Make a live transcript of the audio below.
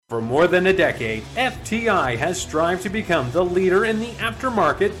For more than a decade, FTI has strived to become the leader in the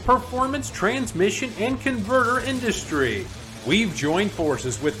aftermarket performance transmission and converter industry. We've joined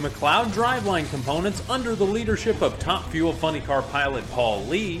forces with McLeod Driveline Components under the leadership of Top Fuel Funny Car pilot Paul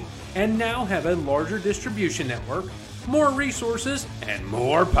Lee, and now have a larger distribution network, more resources, and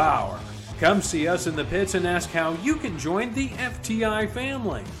more power. Come see us in the pits and ask how you can join the FTI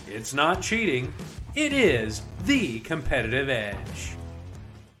family. It's not cheating, it is the competitive edge.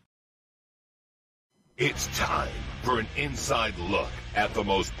 It's time for an inside look at the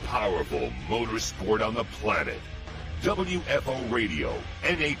most powerful motorsport on the planet. WFO Radio,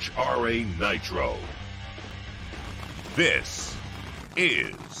 NHRA Nitro. This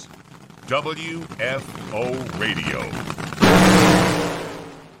is WFO Radio.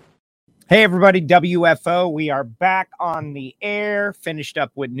 Hey everybody, WFO. We are back on the air, finished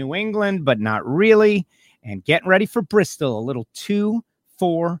up with New England, but not really, and getting ready for Bristol, a little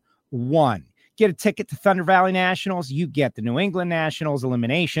 2-4-1. Get a ticket to Thunder Valley Nationals, you get the New England Nationals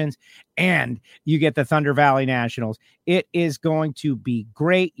eliminations, and you get the Thunder Valley Nationals. It is going to be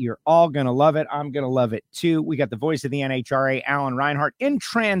great. You're all going to love it. I'm going to love it too. We got the voice of the NHRA, Alan Reinhart, in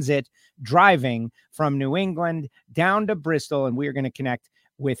transit, driving from New England down to Bristol, and we are going to connect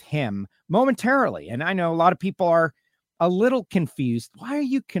with him momentarily. And I know a lot of people are a little confused. Why are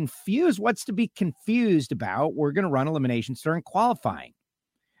you confused? What's to be confused about? We're going to run eliminations during qualifying.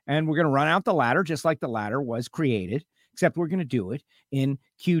 And we're going to run out the ladder just like the ladder was created, except we're going to do it in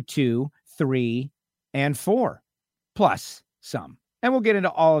Q2, 3, and 4, plus some. And we'll get into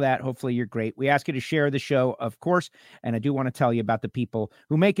all of that. Hopefully you're great. We ask you to share the show, of course. And I do want to tell you about the people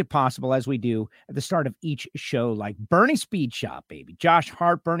who make it possible, as we do at the start of each show, like Bernie Speed Shop, baby. Josh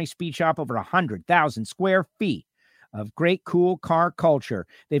Hart, Bernie Speed Shop, over 100,000 square feet of great, cool car culture.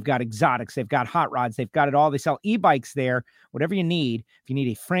 They've got exotics. They've got hot rods. They've got it all. They sell e-bikes there, whatever you need. If you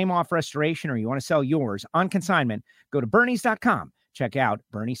need a frame-off restoration or you want to sell yours on consignment, go to Bernie's.com. Check out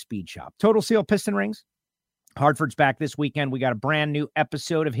Bernie Speed Shop. Total Seal Piston Rings. Hartford's back this weekend. We got a brand new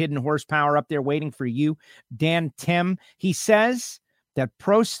episode of Hidden Horsepower up there waiting for you. Dan Tim, he says that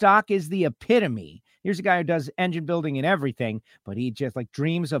Pro Stock is the epitome. Here's a guy who does engine building and everything, but he just like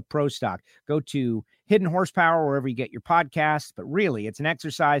dreams of Pro Stock. Go to Hidden Horsepower wherever you get your podcasts, but really it's an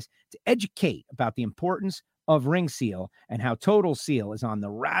exercise to educate about the importance of ring seal and how Total Seal is on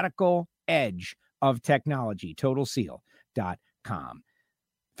the radical edge of technology. TotalSeal.com.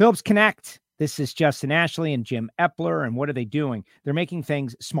 Phillips Connect. This is Justin Ashley and Jim Epler, and what are they doing? They're making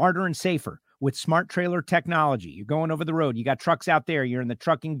things smarter and safer with smart trailer technology. You're going over the road. You got trucks out there. You're in the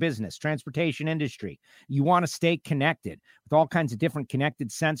trucking business, transportation industry. You want to stay connected with all kinds of different connected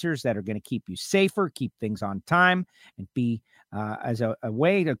sensors that are going to keep you safer, keep things on time, and be as a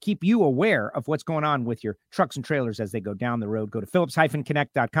way to keep you aware of what's going on with your trucks and trailers as they go down the road. Go to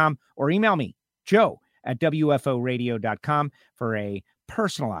phillips-connect.com or email me, joe@wforadio.com for a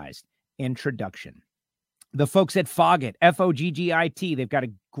personalized introduction. The folks at Foggit, Foggit, they've got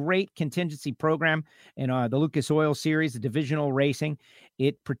a great contingency program in the Lucas Oil Series, the divisional racing.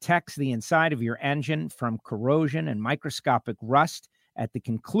 It protects the inside of your engine from corrosion and microscopic rust at the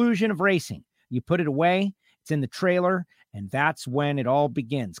conclusion of racing. You put it away, it's in the trailer, and that's when it all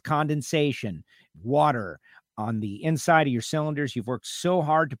begins. Condensation, water on the inside of your cylinders. You've worked so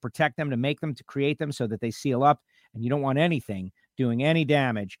hard to protect them, to make them, to create them so that they seal up, and you don't want anything doing any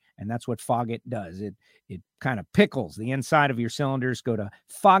damage, and that's what Foggit does. It kind of pickles the inside of your cylinders. Go to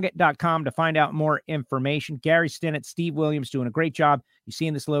Foggit.com to find out more information. Gary Stinnett, Steve Williams doing a great job. You're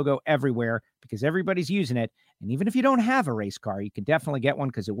seeing this logo everywhere because everybody's using it, and even if you don't have a race car, you can definitely get one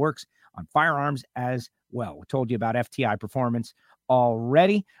because it works on firearms as well. We told you about FTI Performance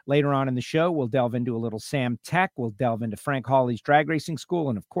already. Later on in the show, we'll delve into a little Sam Tech. We'll delve into Frank Hawley's drag racing school.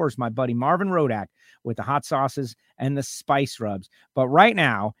 And of course, my buddy Marvin Rodak with the hot sauces and the spice rubs. But right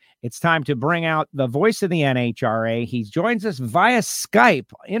now, it's time to bring out the voice of the NHRA. He joins us via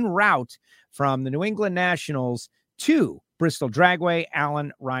Skype en route from the New England Nationals to Bristol Dragway,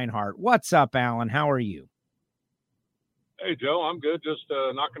 Alan Reinhart. What's up, Alan? How are you? Hey, Joe, I'm good. Just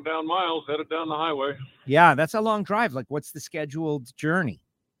knocking down miles, headed down the highway. Yeah, that's a long drive. Like, what's the scheduled journey?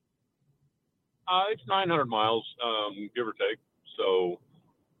 It's 900 miles, give or take. So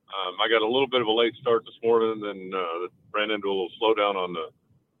I got a little bit of a late start this morning and ran into a little slowdown on the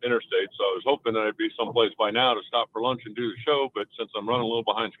interstate. So I was hoping that I'd be someplace by now to stop for lunch and do the show. But since I'm running a little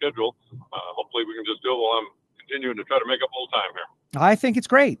behind schedule, hopefully we can just do it while I'm continuing to try to make up a little time here. I think it's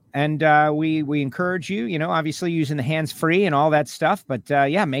great. And we encourage you, you know, obviously using the hands-free and all that stuff. But,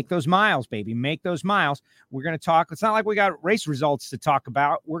 yeah, make those miles, baby. Make those miles. We're going to talk. It's not like we got race results to talk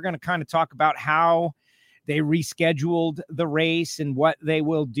about. We're going to kind of talk about how They rescheduled the race and what they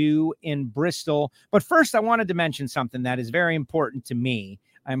will do in Bristol. But first, I wanted to mention something that is very important to me.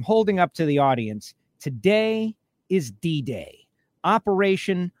 I'm holding up to the audience. Today is D-Day.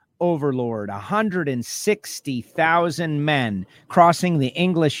 Operation Overlord, 160,000 men crossing the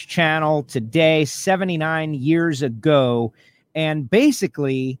English Channel today, 79 years ago, and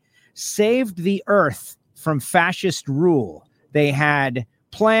basically saved the earth from fascist rule. They had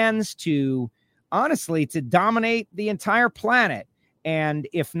plans to, honestly, to dominate the entire planet. And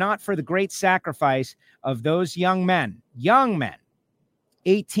if not for the great sacrifice of those young men,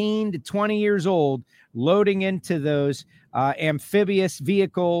 18 to 20 years old, loading into those amphibious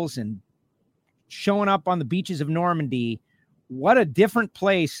vehicles and showing up on the beaches of Normandy, what a different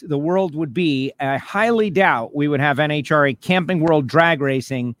place the world would be. I highly doubt we would have NHRA Camping World drag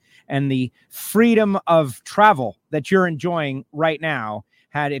racing and the freedom of travel that you're enjoying right now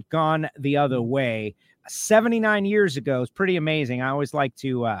had it gone the other way. 79 years ago is pretty amazing. I always like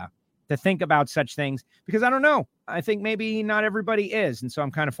to think about such things because I don't know. I think maybe not everybody is, and so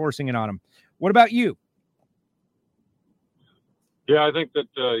I'm kind of forcing it on them. What about you? Yeah, I think that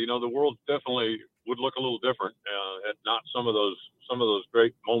the world definitely would look a little different had not some of those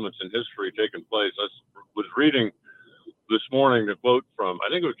great moments in history taken place. I was reading this morning the quote from, I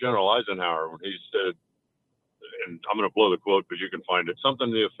think it was General Eisenhower, when he said, and I'm going to blow the quote because you can find it, something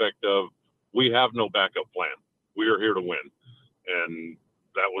to the effect of, "We have no backup plan. We are here to win." And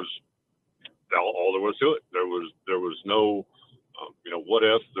that was all there was to it. There was no, what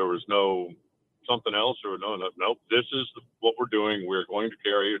if, there was no something else, or no, this is what we're doing. We're going to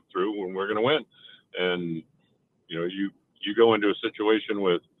carry it through and we're going to win. And, you go into a situation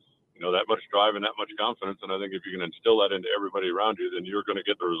with, that much drive and that much confidence. And I think if you can instill that into everybody around you, then you're going to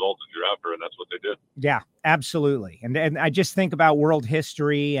get the results that you're after. And that's what they did. Yeah, absolutely. And I just think about world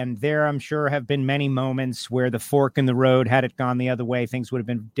history, and there I'm sure have been many moments where the fork in the road, had it gone the other way, things would have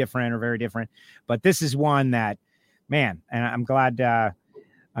been different or very different. But this is one that, man, and I'm glad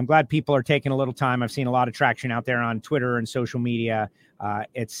people are taking a little time. I've seen a lot of traction out there on Twitter and social media,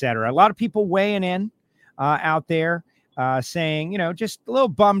 et cetera. A lot of people weighing in out there. Saying, just a little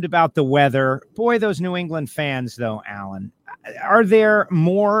bummed about the weather. Boy, those New England fans, though, Alan, are there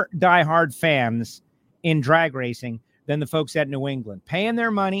more diehard fans in drag racing than the folks at New England, paying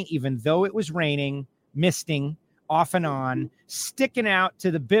their money, even though it was raining, misting off and on, sticking out to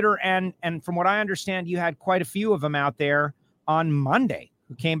the bitter end. And from what I understand, you had quite a few of them out there on Monday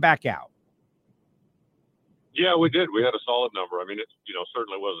who came back out. Yeah, we did. We had a solid number. I mean, it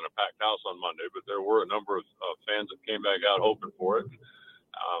certainly wasn't a packed house on Monday, but there were a number of fans that came back out hoping for it.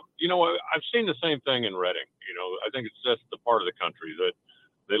 I've seen the same thing in Reading. I think it's just the part of the country that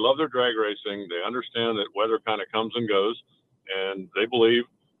they love their drag racing. They understand that weather kind of comes and goes, and they believe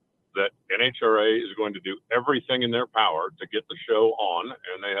that NHRA is going to do everything in their power to get the show on,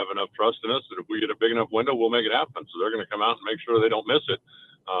 and they have enough trust in us that if we get a big enough window, we'll make it happen. So they're going to come out and make sure they don't miss it.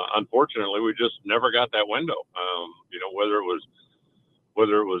 Unfortunately, we just never got that window.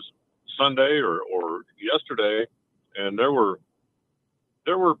 Whether it was Sunday or yesterday, and there were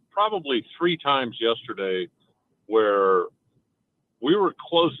probably 3 times yesterday where we were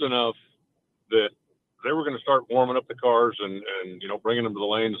close enough that they were going to start warming up the cars and bringing them to the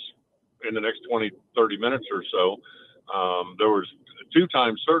lanes in the next 20, 30 minutes or so. There was 2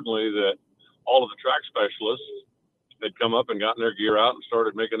 times certainly that all of the track specialists had come up and gotten their gear out and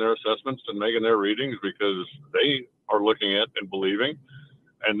started making their assessments and making their readings because they are looking at and believing.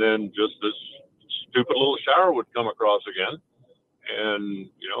 And then just this stupid little shower would come across again. And,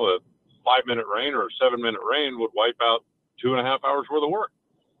 a 5-minute rain or a 7-minute rain would wipe out 2.5 hours worth of work.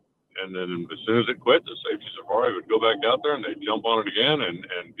 And then as soon as it quit, the safety safari would go back out there and they'd jump on it again and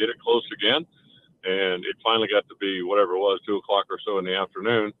get it close again. And it finally got to be whatever it was, 2 o'clock or so in the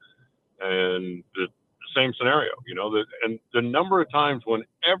afternoon. And the same scenario, and the number of times when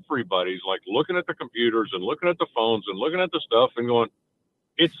everybody's like looking at the computers and looking at the phones and looking at the stuff and going,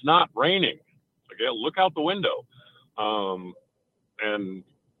 it's not raining. Okay, look out the window. And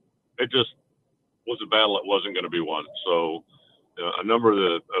it just was a battle that wasn't going to be won. So a number of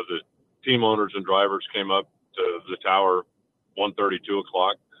the team owners and drivers came up to the tower 1:30, 2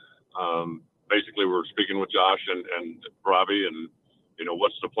 o'clock. Basically, we were speaking with Josh and Robbie and,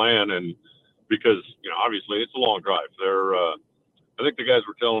 what's the plan? And because, obviously it's a long drive. I think the guys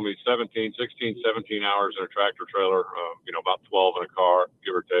were telling me 16, 17 hours in a tractor trailer, about 12 in a car,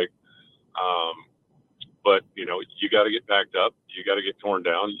 give or take. But, you got to get packed up. You got to get torn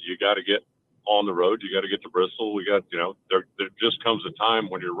down. You got to get on the road. You got to get to Bristol. There just comes a time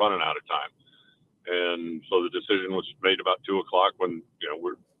when you're running out of time. And so the decision was made about 2 o'clock when,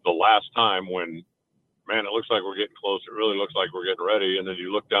 we're the last time when man, it looks like we're getting close. It really looks like we're getting ready. And then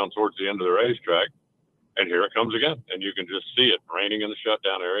you look down towards the end of the racetrack, and here it comes again. And you can just see it raining in the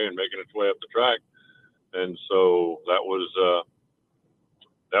shutdown area and making its way up the track. And so that was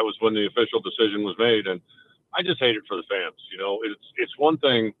when the official decision was made. And I just hate it for the fans. You know, it's one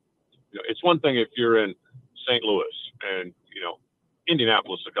thing. You know, it's one thing if you're in St. Louis and, you know,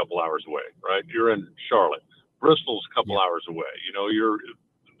 Indianapolis a couple hours away, right? You're in Charlotte. Bristol's a couple hours away. You know,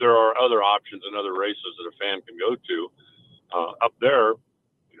 there are other options and other races that a fan can go to. Up there,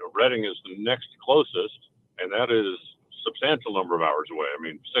 you know, Reading is the next closest, and that is a substantial number of hours away. I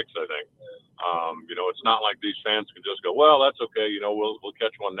mean, 6, I think. You know, it's not like these fans can just go, well, that's okay. You know, we'll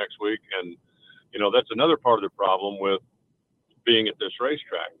catch one next week. And, you know, that's another part of the problem with being at this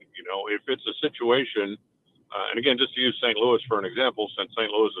racetrack. You know, if it's a situation, and again, just to use St. Louis for an example, since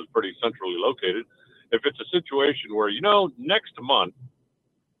St. Louis is pretty centrally located, if it's a situation where, you know, next month,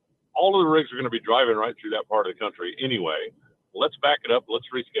 all of the rigs are going to be driving right through that part of the country anyway, let's back it up, let's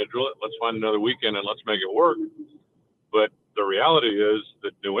reschedule it, let's find another weekend and let's make it work. But the reality is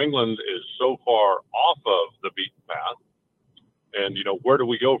that New England is so far off of the beaten path. And, you know, where do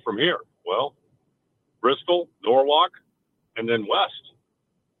we go from here? Well, Bristol, Norwalk, and then west.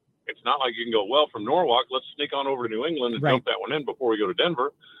 It's not like you can go, well, from Norwalk, let's sneak on over to New England and dump that one in before we go to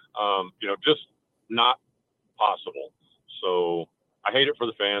Denver. You know, just not possible. So I hate it for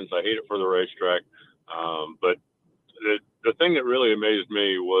the fans. I hate it for the racetrack. But the thing that really amazed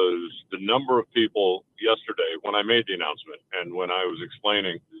me was the number of people yesterday when I made the announcement and when I was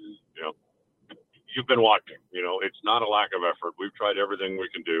explaining, you know, you've been watching, you know, it's not a lack of effort. We've tried everything we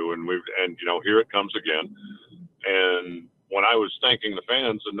can do, and you know, here it comes again. And when I was thanking the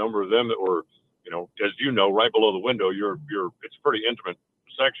fans, the number of them that were, you know, as you know, right below the window, it's a pretty intimate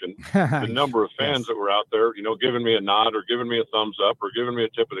section. The number of fans that were out there, you know, giving me a nod or giving me a thumbs up or giving me a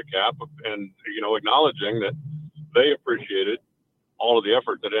tip of the cap, and, you know, acknowledging that they appreciated all of the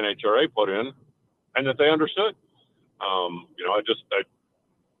effort that NHRA put in and that they understood. You know,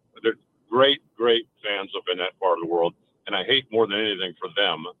 they're great fans up in that part of the world. And I hate more than anything for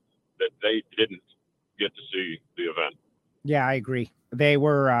them that they didn't get to see the event. Yeah, I agree. They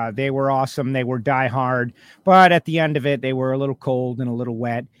were awesome. They were diehard, but at the end of it, they were a little cold and a little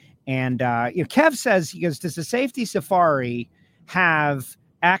wet. And you know, Kev says, he goes, does the safety safari have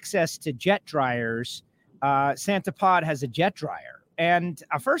access to jet dryers? Santa Pod has a jet dryer. And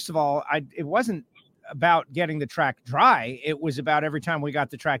first of all, it wasn't about getting the track dry. It was about every time we got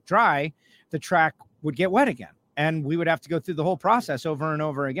the track dry, the track would get wet again. And we would have to go through the whole process over and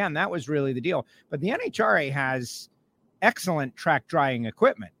over again. That was really the deal. But the NHRA has excellent track drying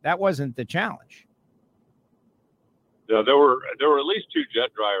equipment. That wasn't the challenge. Yeah, there were at least 2 jet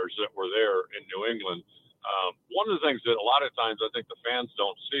dryers that were there in New England. One of the things that a lot of times I think the fans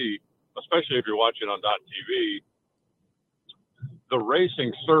don't see, especially if you're watching on .tv, the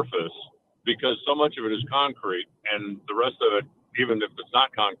racing surface, because so much of it is concrete and the rest of it, even if it's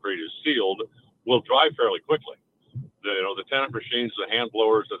not concrete, is sealed, will dry fairly quickly. The tenant machines, the hand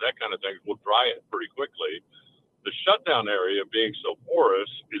blowers, that kind of thing will dry it pretty quickly. The shutdown area, being so porous,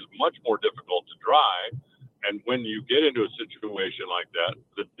 is much more difficult to dry. And when you get into a situation like that,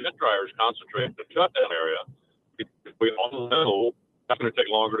 the jet dryers concentrate in the shutdown area. We all know that's going to take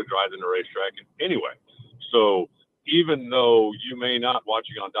longer to dry than the racetrack anyway. So even though you may not,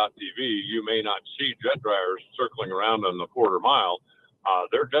 watching on .tv, you may not see jet dryers circling around on the quarter mile,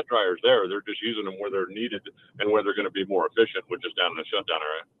 there are jet dryers there. They're just using them where they're needed and where they're going to be more efficient, which is down in the shutdown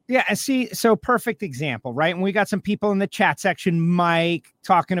area. Yeah, and see, so perfect example, right? And we got some people in the chat section, Mike,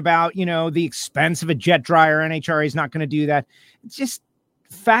 talking about, you know, the expense of a jet dryer. NHRA is not going to do that. It's just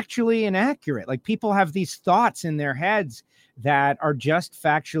factually inaccurate. Like, people have these thoughts in their heads that are just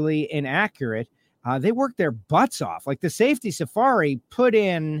factually inaccurate. They work their butts off. Like, the Safety Safari put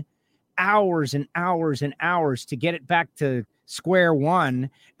in hours and hours and hours to get it back to square one,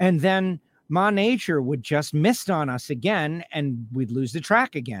 and then Ma Nature would just miss on us again, and we'd lose the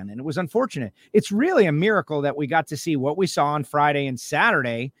track again. And it was unfortunate. It's really a miracle that we got to see what we saw on Friday and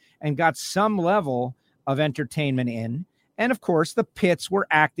Saturday and got some level of entertainment in. And of course, the pits were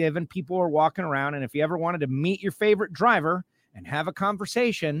active and people were walking around. And if you ever wanted to meet your favorite driver and have a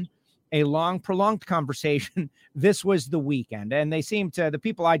conversation, a long, prolonged conversation, this was the weekend. And they seemed to, the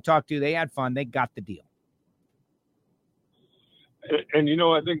people I talked to, they had fun. They got the deal. And, you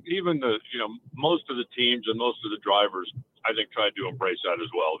know, I think even most of the teams and most of the drivers, I think, tried to embrace that as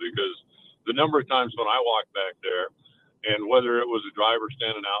well, because the number of times when I walked back there, and whether it was a driver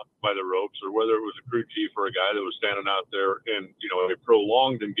standing out by the ropes or whether it was a crew chief or a guy that was standing out there in, you know, a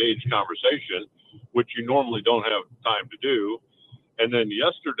prolonged, engaged conversation, which you normally don't have time to do. And then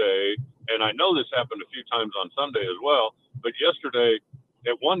yesterday, And I know this happened a few times on Sunday as well, but yesterday,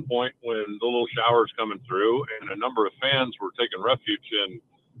 at one point when the little showers coming through and a number of fans were taking refuge in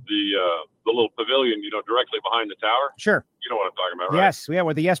the little pavilion, directly behind the tower. Sure. You know what I'm talking about, right? Yes. Yeah.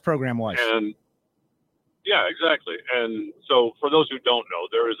 Where the Yes program was. And yeah, exactly. And so for those who don't know,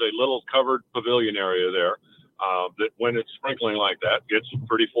 there is a little covered pavilion area there that when it's sprinkling like that, gets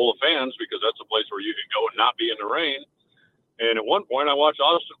pretty full of fans because that's a place where you can go and not be in the rain. And at one point I watched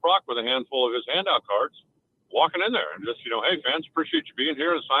Austin Prock with a handful of his handout cards walking in there and just, hey, fans, appreciate you being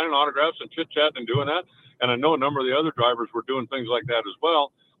here and signing autographs and chit-chat and doing that. And I know a number of the other drivers were doing things like that as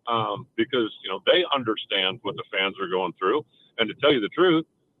well because, they understand what the fans are going through. And to tell you the truth,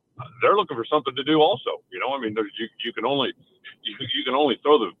 they're looking for something to do also. You can only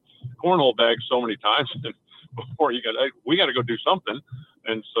throw the cornhole bag so many times before we got to go do something.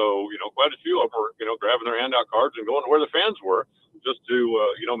 And so, quite a few of them were, grabbing their handout cards and going to where the fans were just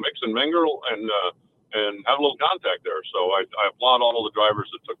to, mix and mingle and have a little contact there. So I applaud all the drivers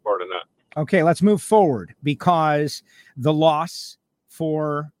that took part in that. Okay, let's move forward because the loss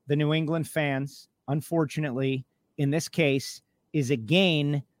for the New England fans, unfortunately, in this case, is a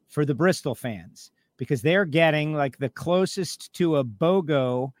gain for the Bristol fans because they're getting like the closest to a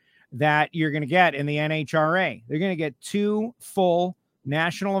BOGO that you're going to get in the NHRA. They're going to get 2 full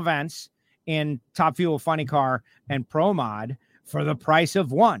national events in Top Fuel, Funny Car, and Pro Mod for the price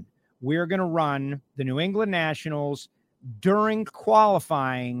of 1. We're going to run the New England Nationals during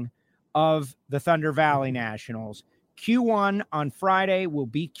qualifying of the Thunder Valley Nationals. Q1 on Friday will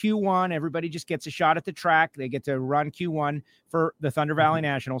be Q1. Everybody just gets a shot at the track. They get to run Q1 for the Thunder Valley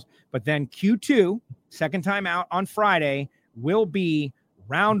Nationals. But then Q2, second time out on Friday, will be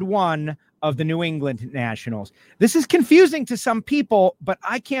round 1 of the New England Nationals. This is confusing to some people, but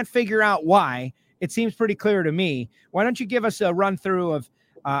I can't figure out why. It seems pretty clear to me. Why don't you give us a run through of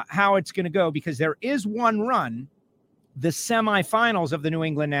how it's going to go? Because there is one run, the semifinals of the New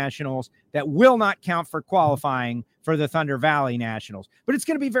England Nationals, that will not count for qualifying for the Thunder Valley Nationals. But it's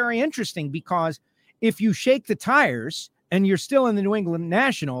going to be very interesting because if you shake the tires and you're still in the New England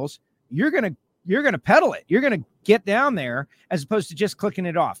Nationals, you're going to pedal it. You're going to get down there as opposed to just clicking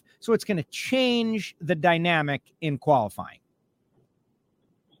it off. So it's going to change the dynamic in qualifying.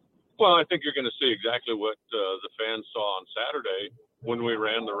 Well, I think you're going to see exactly what the fans saw on Saturday when we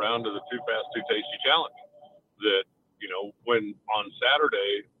ran the round of the Too Fast, Too Tasty Challenge. That, when on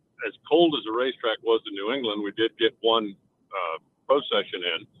Saturday, as cold as the racetrack was in New England, we did get one pro session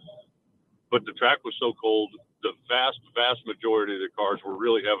in, but the track was so cold, the vast majority of the cars were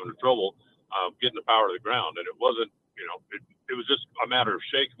really having trouble getting the power to the ground. And it wasn't, it was just a matter of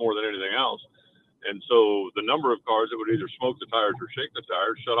shake more than anything else. And so the number of cars that would either smoke the tires or shake the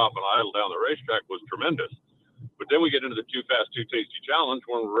tires, shut off and idle down the racetrack was tremendous. But then we get into the Too Fast, Too Tasty Challenge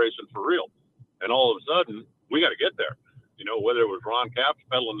when we're racing for real. And all of a sudden, we got to get there. Whether it was Ron Capps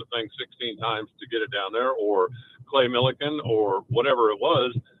pedaling the thing 16 times to get it down there, or Clay Milliken, or whatever it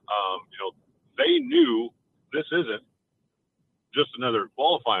was, they knew this isn't just another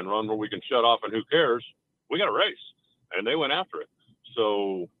qualifying run where we can shut off and who cares. We got to race. And they went after it.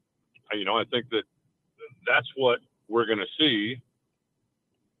 So, I think that's what we're going to see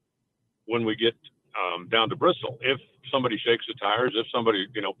when we get down to Bristol. If somebody shakes the tires, if somebody,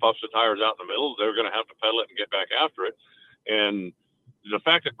 puffs the tires out in the middle, they're going to have to pedal it and get back after it. And the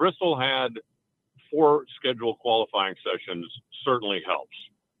fact that Bristol had 4 scheduled qualifying sessions certainly helps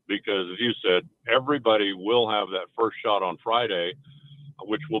because, as you said, everybody will have that first shot on Friday,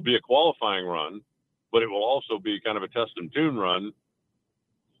 which will be a qualifying run, but it will also be kind of a test and tune run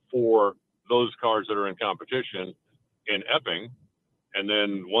for those cars that are in competition in Epping. And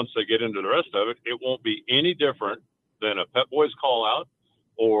then once they get into the rest of it, it won't be any different than a Pep Boys call out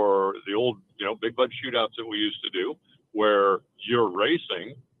or the old, Big Bud shootouts that we used to do, where you're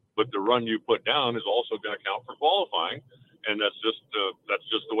racing, but the run you put down is also going to count for qualifying. And that's just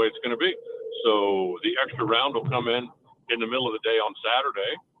the way it's going to be. So the extra round will come in the middle of the day on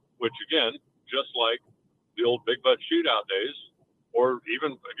Saturday, which again, just like the old Big Bud shootout days, or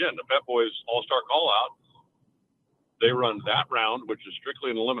even again, the Pep Boys All-Star call out, they run that round, which is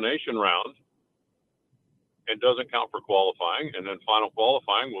strictly an elimination round and doesn't count for qualifying. And then final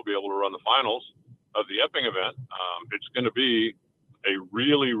qualifying, we'll be able to run the finals of the Epping event. It's going to be a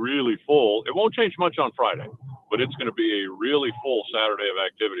really, really full, it won't change much on Friday, but it's going to be a really full Saturday of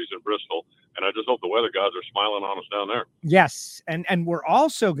activities in Bristol. And I just hope the weather gods are smiling on us down there. Yes. And we're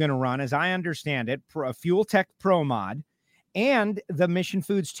also going to run, as I understand it, Fuel Tech Pro Mod and the Mission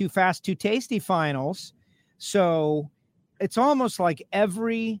Foods Too Fast, Too Tasty finals. So it's almost like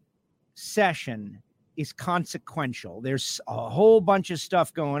every session is consequential. There's a whole bunch of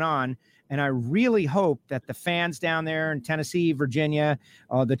stuff going on. And I really hope that the fans down there in Tennessee, Virginia,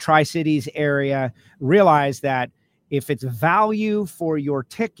 the Tri-Cities area realize that if it's value for your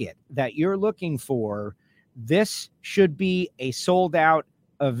ticket that you're looking for, this should be a sold out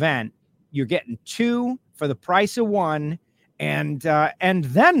event. You're getting 2 for the price of 1, and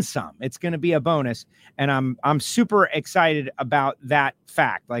then some. It's going to be a bonus, and I'm super excited about that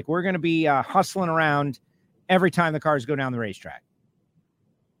fact. Like, we're going to be hustling around every time the cars go down the racetrack.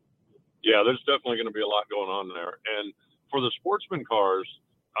 Yeah, there's definitely going to be a lot going on there. And for the sportsman cars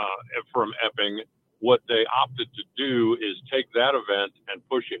from Epping, what they opted to do is take that event and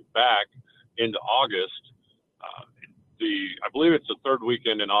push it back into August. I believe it's the third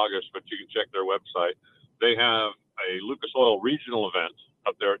weekend in August, but you can check their website. They have a Lucas Oil regional event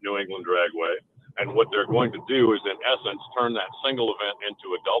up there at New England Dragway. And what they're going to do is, in essence, turn that single event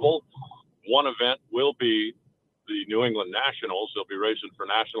into a double. One event will be the New England Nationals. They'll be racing for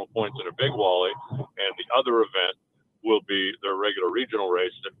national points in a big wally. And the other event will be their regular regional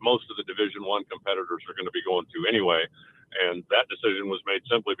race that most of the Division I competitors are going to be going to anyway. And that decision was made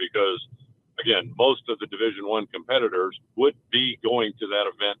simply because, again, most of the Division I competitors would be going to that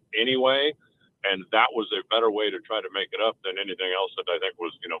event anyway. And that was a better way to try to make it up than anything else that I think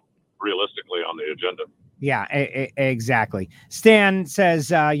was, realistically on the agenda. Yeah, exactly. Stan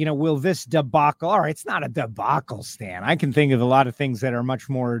says, will this debacle? All right, it's not a debacle, Stan. I can think of a lot of things that are much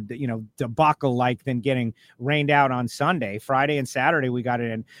more, debacle-like than getting rained out on Sunday. Friday and Saturday, we got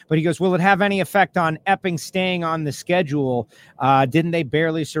it in. But he goes, will it have any effect on Epping staying on the schedule? Didn't they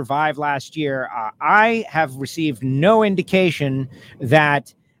barely survive last year? I have received no indication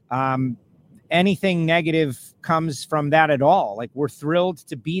that anything negative comes from that at all. Like, we're thrilled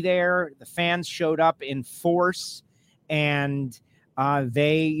to be there. The fans showed up in force, and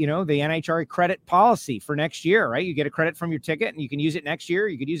they, the NHRA credit policy for next year, right? You get a credit from your ticket and you can use it next year.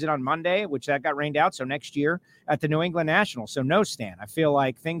 You could use it on Monday, which that got rained out. So next year at the New England Nationals. So no, Stan, I feel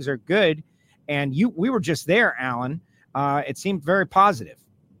like things are good. And we were just there, Alan. It seemed very positive.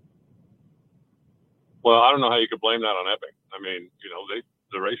 Well, I don't know how you could blame that on Epping. I mean,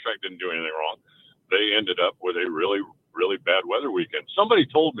 the racetrack didn't do anything wrong. They ended up with a really, really bad weather weekend. Somebody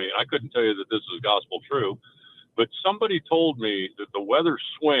told me, and I couldn't tell you that this is gospel true, but somebody told me that the weather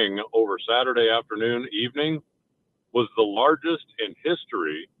swing over Saturday afternoon, evening, was the largest in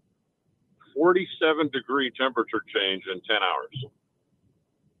history, 47-degree temperature change in 10 hours.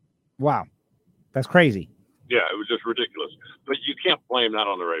 Wow. That's crazy. Yeah, it was just ridiculous. But you can't blame that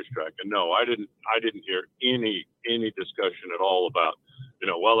on the racetrack. And no, I didn't hear any discussion at all about,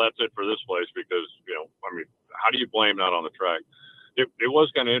 well, that's it for this place because, how do you blame that on the track? It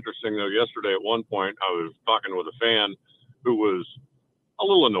was kind of interesting, though. Yesterday at one point, I was talking with a fan who was a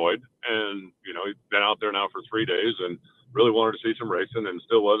little annoyed and, he'd been out there now for 3 days and really wanted to see some racing and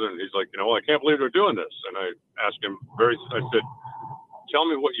still wasn't. And he's like, I can't believe they're doing this. And I asked him I said, tell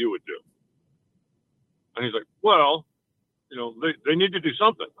me what you would do. And he's like, well, they need to do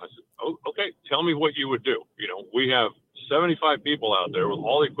something. I said, oh, okay, tell me what you would do. We have 75 people out there with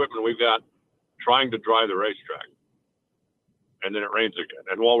all the equipment we've got trying to dry the racetrack. And then it rains again.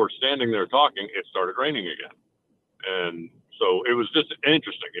 And while we're standing there talking, it started raining again. And so it was just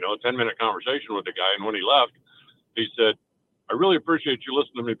interesting, a 10-minute conversation with the guy. And when he left, he said, I really appreciate you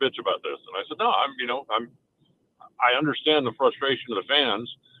listening to me bitch about this. And I said, no, I understand the frustration of the fans.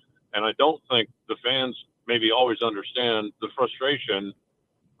 And I don't think the fans maybe always understand the frustration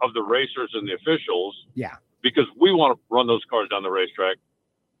of the racers and the officials. Yeah. Because we want to run those cars down the racetrack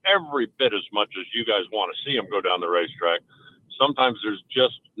every bit as much as you guys want to see them go down the racetrack. Sometimes there's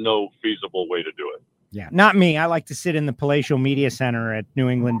just no feasible way to do it. Yeah, not me. I like to sit in the Palatial Media Center at New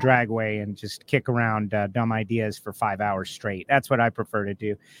England Dragway and just kick around dumb ideas for 5 hours straight. That's what I prefer to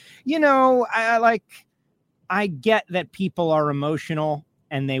do. I get that people are emotional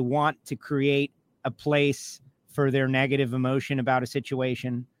and they want to create a place for their negative emotion about a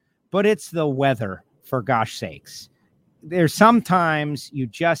situation, but it's the weather, for gosh sakes. There's sometimes you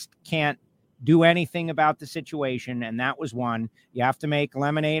just can't do anything about the situation, and that was one. You have to make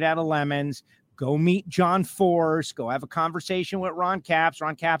lemonade out of lemons. Go meet John Force. Go have a conversation with Ron Capps.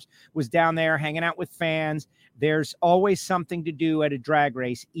 Ron Capps was down there hanging out with fans. There's always something to do at a drag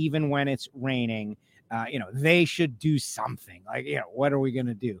race, even when it's raining. They should do something. What are we going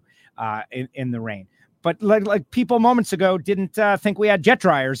to do in the rain? But like people moments ago didn't think we had jet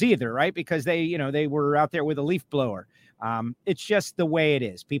dryers either, right? Because they were out there with a leaf blower. It's just the way it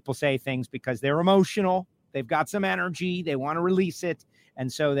is. People say things because they're emotional. They've got some energy. They want to release it.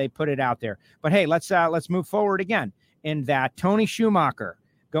 And so they put it out there. But hey, let's move forward again in that Tony Schumacher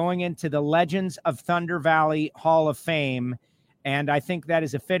going into the Legends of Thunder Valley Hall of Fame. And I think that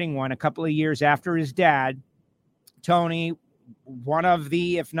is a fitting one. A couple of years after his dad, Tony, one of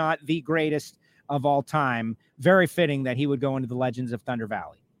the, if not the greatest of all time, very fitting that he would go into the legends of Thunder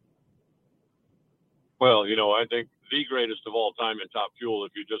Valley. Well, I think the greatest of all time in Top Fuel,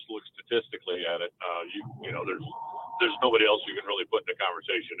 if you just look statistically at it, there's nobody else you can really put in the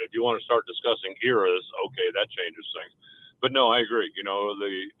conversation. If you want to start discussing eras, okay, that changes things. But no, I agree.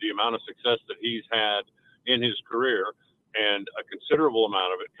 The amount of success that he's had in his career, and a considerable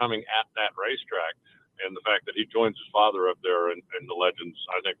amount of it coming at that racetrack, and the fact that he joins his father up there in the legends,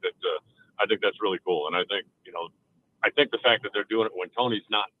 I think that's really cool. And I think the fact that they're doing it when Tony's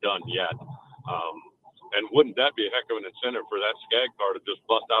not done yet. And wouldn't that be a heck of an incentive for that Skag car to just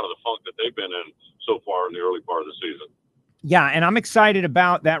bust out of the funk that they've been in so far in the early part of the season? Yeah, and I'm excited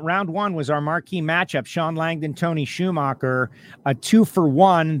about that. Round one was our marquee matchup, Sean Langdon, Tony Schumacher, a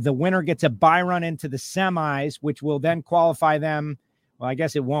 2-for-1. The winner gets a bye run into the semis, which will then qualify them. Well, I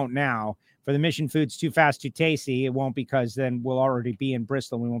guess it won't now. For the Mission Foods Too Fast, Too Tasty, it won't, because then we'll already be in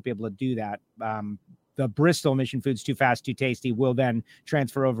Bristol. We won't be able to do that. The Bristol Mission Foods Too Fast, Too Tasty will then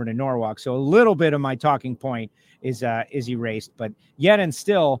transfer over to Norwalk. So a little bit of my talking point is erased, but yet and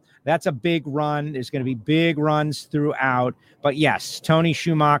still, that's a big run. There's going to be big runs throughout. But yes, Tony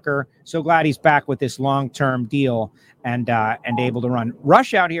Schumacher, so glad he's back with this long-term deal and able to run.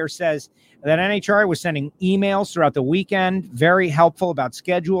 Rush out here says that NHRA was sending emails throughout the weekend, very helpful about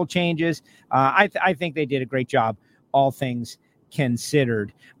schedule changes. I think they did a great job, all things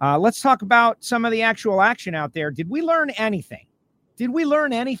considered. Let's talk about some of the actual action out there. Did we learn anything?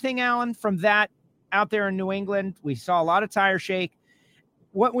 Alan, from that out there in New England? We saw a lot of tire shake.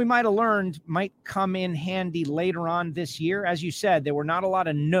 What we might have learned might come in handy later on this year. As you said, there were not a lot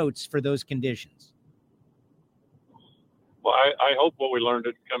of notes for those conditions. Well, I hope what we learned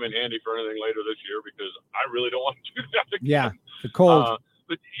didn't come in handy for anything later this year, because I really don't want to do that again. Yeah, the cold.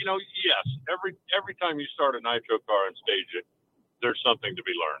 But, yes, every time you start a nitro car and stage it, there's something to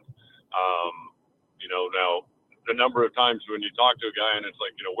be learned. Now the number of times when you talk to a guy and it's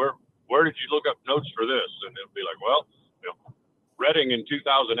like, where did you look up notes for this? And it'll be like, well, Reading in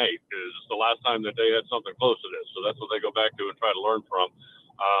 2008 is the last time that they had something close to this. So that's what they go back to and try to learn from.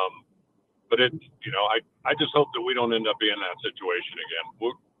 But I just hope that we don't end up being in that situation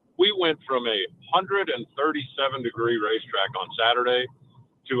again. We went from a 137 degree racetrack on Saturday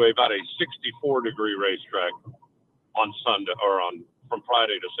to about a 64 degree racetrack on Sunday, or from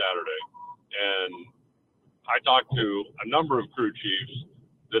Friday to Saturday. And I talked to a number of crew chiefs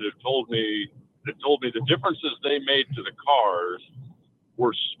that told me the differences they made to the cars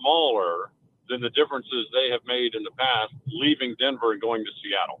were smaller than the differences they have made in the past leaving Denver and going to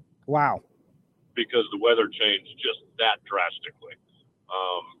Seattle. Wow. Because the weather changed just that drastically.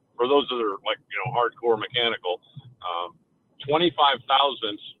 For those that are hardcore mechanical, 25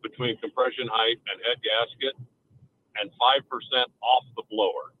 thousandths between compression height and head gasket, and 5% off the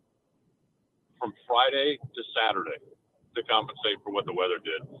blower from Friday to Saturday to compensate for what the weather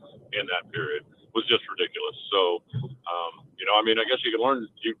did in that period was just ridiculous. So, I guess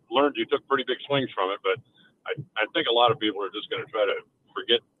you took pretty big swings from it, but I think a lot of people are just going to try to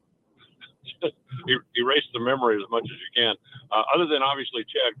forget, erase the memory as much as you can. Other than obviously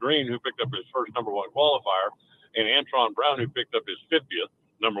Chad Green, who picked up his first number one qualifier, and Antron Brown, who picked up his 50th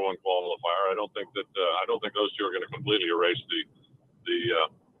number one qualifier. I don't think those two are going to completely erase the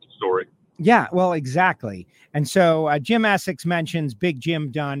story. Yeah, well, exactly. And so Jim Essex mentions Big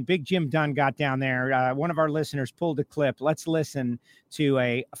Jim Dunn. Big Jim Dunn got down there. One of our listeners pulled a clip. Let's listen to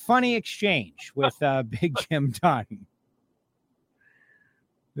a funny exchange with Big Jim Dunn,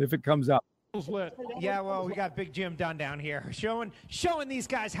 if it comes up. Yeah, well, we got Big Jim Dunn down here showing these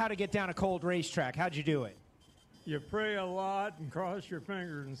guys how to get down a cold racetrack. How'd you do it? You pray a lot and cross your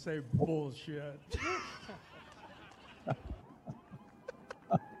fingers and say bullshit.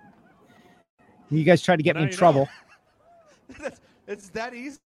 You guys tried to get me in trouble. It's that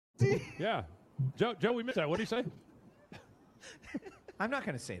easy? Yeah. Joe, we missed that. What did he say? I'm not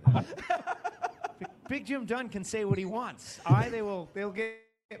going to say that. Big Jim Dunn can say what he wants. They'll get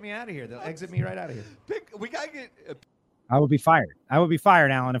me out of here. They'll exit me right out of here. We got to get... I would be fired.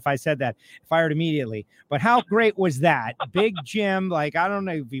 Alan, if I said that. Fired immediately. But how great was that? Big Jim, I don't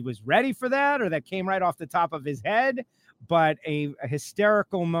know if he was ready for that or that came right off the top of his head, but a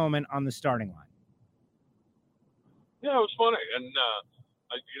hysterical moment on the starting line. Yeah, it was funny. And,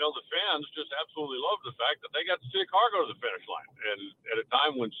 the fans just absolutely loved the fact that they got to see a car go to the finish line. And at a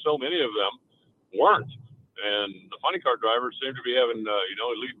time when so many of them weren't. And the funny car drivers seemed to be having,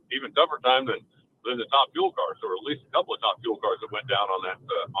 even tougher time than the top fuel cars, or at least a couple of top fuel cars that went down on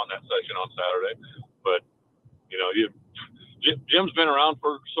that session on Saturday. But, Jim's been around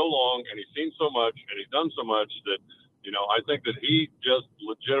for so long, and he's seen so much, and he's done so much that, I think that he just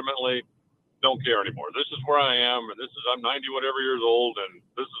legitimately don't care anymore. This is where I am, and I'm 90 whatever years old, and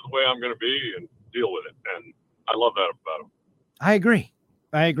this is the way I'm going to be, and deal with it. And I love that about him. I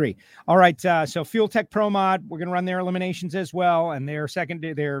agree. All right. So Fuel Tech Pro Mod, we're going to run their eliminations as well, and their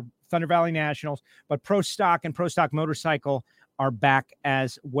Thunder Valley Nationals, but Pro Stock and Pro Stock Motorcycle are back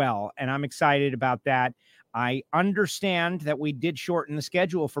as well. And I'm excited about that. I understand that we did shorten the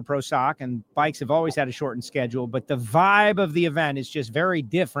schedule for Pro Stock, and bikes have always had a shortened schedule, but the vibe of the event is just very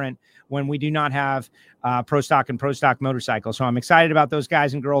different when we do not have Pro Stock and Pro Stock Motorcycle. So I'm excited about those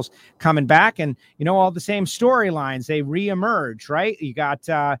guys and girls coming back, and, all the same storylines, they reemerge, right? You got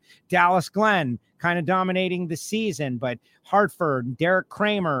Dallas Glenn kind of dominating the season, but Hartford, Derek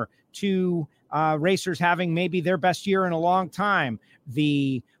Kramer, two racers having maybe their best year in a long time.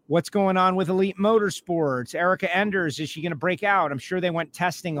 What's going on with Elite Motorsports? Erica Enders, is she going to break out? I'm sure they went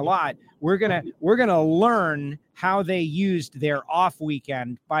testing a lot. We're gonna learn how they used their off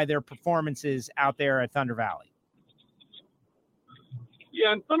weekend by their performances out there at Thunder Valley.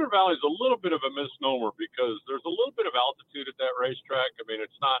 Yeah, and Thunder Valley is a little bit of a misnomer because there's a little bit of altitude at that racetrack. I mean,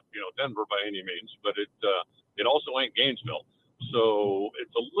 it's not Denver by any means, but it also ain't Gainesville, so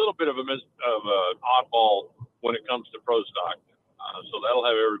it's a little bit of an oddball when it comes to Pro Stock. So that'll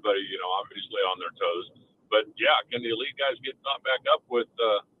have everybody, obviously on their toes. But yeah, can the elite guys get knocked back up with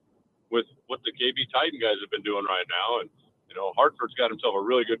what the KB Titan guys have been doing right now? And Hartford's got himself a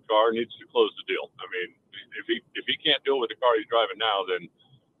really good car, needs to close the deal. I mean, if he can't deal with the car he's driving now, then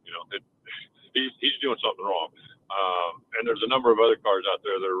he's doing something wrong. And there's a number of other cars out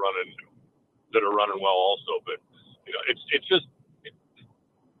there that are running well also. But it's just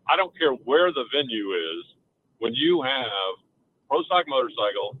I don't care where the venue is when you have Pro Stock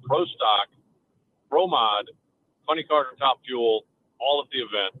Motorcycle, Pro Stock, Pro Mod, Funny Car and Top Fuel, all at the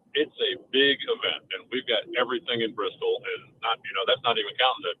event. It's a big event, and we've got everything in Bristol, and that's not even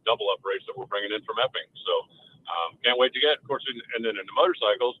counting the double up race that we're bringing in from Epping. So can't wait to get, of course, and then in the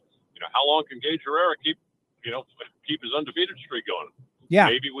motorcycles, how long can Gage Herrera keep his undefeated streak going?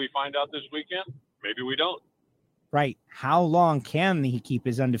 Yeah. Maybe we find out this weekend. Maybe we don't. Right. How long can he keep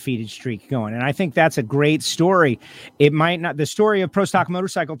his undefeated streak going? And I think that's a great story. It might not, the story of Pro Stock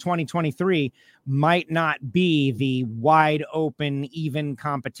Motorcycle 2023 might not be the wide open, even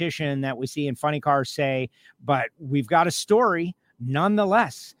competition that we see in Funny Cars say, but we've got a story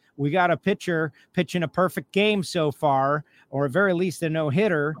nonetheless. We got a pitcher pitching a perfect game so far, or at very least a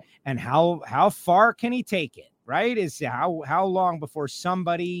no-hitter. And how far can he take it? Right? Is how long before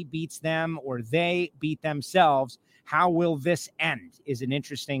somebody beats them or they beat themselves? How will this end is an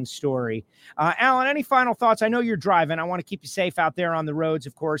interesting story. Alan, any final thoughts? I know you're driving. I want to keep you safe out there on the roads,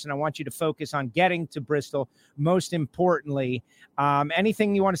 of course, and I want you to focus on getting to Bristol. Most importantly,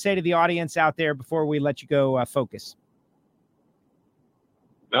 anything you want to say to the audience out there before we let you go focus?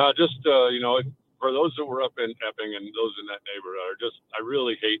 Just, for those that were up in Epping and those in that neighborhood, I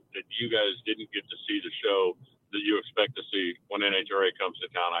really hate that you guys didn't get to see the show that you expect to see when NHRA comes to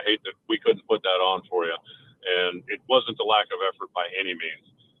town. I hate that we couldn't put that on for you. And it wasn't a lack of effort by any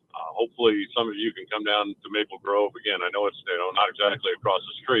means. Hopefully some of you can come down to Maple Grove. Again, I know it's not exactly across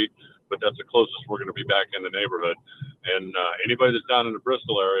the street, but that's the closest we're going to be back in the neighborhood. And anybody that's down in the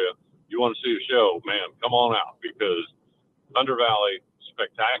Bristol area, you want to see the show, man, come on out, because Thunder Valley,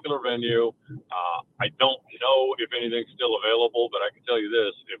 spectacular venue. I don't know if anything's still available, but I can tell you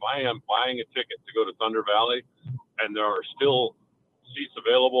this: if I am buying a ticket to go to Thunder Valley and there are still seats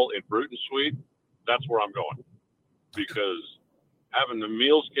available in Bruton Suite, that's where I'm going, because having the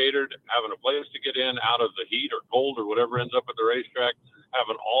meals catered, having a place to get in out of the heat or cold or whatever ends up at the racetrack,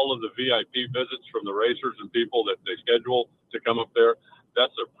 having all of the VIP visits from the racers and people that they schedule to come up there,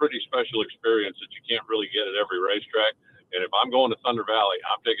 that's a pretty special experience that you can't really get at every racetrack. And if I'm going to Thunder Valley,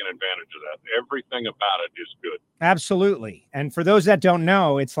 I'm taking advantage of that. Everything about it is good. Absolutely. And for those that don't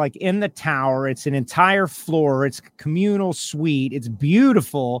know, it's like in the tower. It's an entire floor. It's a communal suite. It's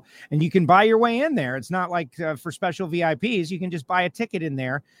beautiful. And you can buy your way in there. It's not like for special VIPs. You can just buy a ticket in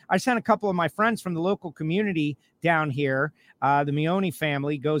there. I sent a couple of my friends from the local community down here. The Mione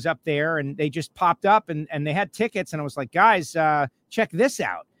family goes up there, and they just popped up and they had tickets. And I was like, guys, check this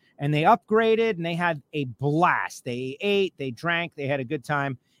out. And they upgraded, and they had a blast. They ate, they drank, they had a good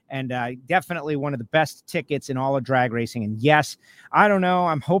time, and definitely one of the best tickets in all of drag racing. And yes, I don't know,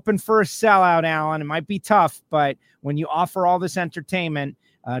 I'm hoping for a sellout, Alan. It might be tough, but when you offer all this entertainment,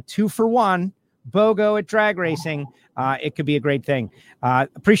 2 for 1, BOGO at drag racing, it could be a great thing.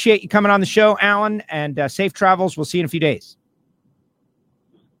 Appreciate you coming on the show, Alan, and safe travels. We'll see you in a few days.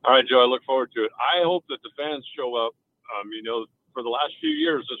 All right, Joe, I look forward to it. I hope that the fans show up For the last few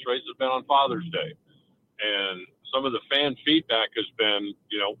years, this race has been on Father's Day. And some of the fan feedback has been,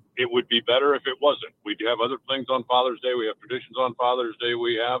 it would be better if it wasn't. We do have other things on Father's Day. We have traditions on Father's Day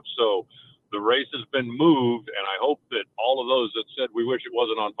So the race has been moved, and I hope that all of those that said we wish it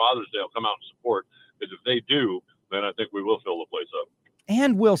wasn't on Father's Day will come out and support, because if they do, then I think we will fill the place up.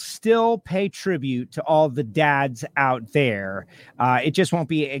 And we'll still pay tribute to all the dads out there. It just won't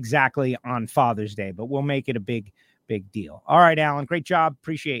be exactly on Father's Day, but we'll make it a big deal. All right, Alan, great job.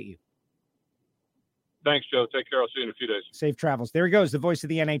 Appreciate you. Thanks, Joe. Take care. I'll see you in a few days. Safe travels. There he goes. The voice of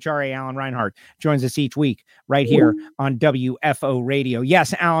the NHRA, Alan Reinhart, joins us each week right here on WFO Radio.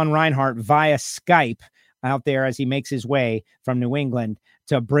 Yes, Alan Reinhart via Skype out there as he makes his way from New England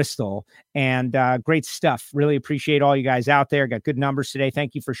to Bristol. And great stuff. Really appreciate all you guys out there. Got good numbers today.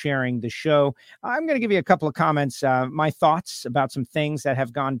 Thank you for sharing the show. I'm going to give you a couple of comments, my thoughts about some things that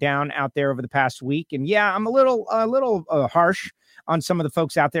have gone down out there over the past week. And yeah, I'm a little harsh on some of the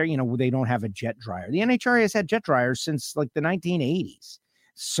folks out there. They don't have a jet dryer. The NHRA has had jet dryers since like the 1980s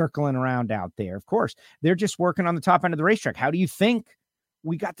circling around out there. Of course, they're just working on the top end of the racetrack. How do you think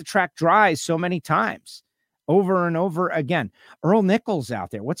we got the track dry so many times? Over and over again. Earl Nichols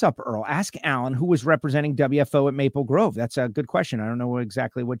out there. What's up, Earl? Ask Alan, who was representing WFO at Maple Grove. That's a good question. I don't know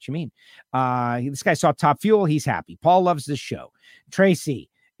exactly what you mean. This guy saw Top Fuel. He's happy. Paul loves the show. Tracy,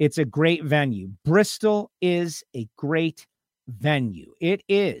 it's a great venue. Bristol is a great venue. It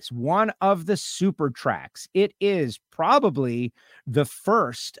is one of the super tracks. It is probably the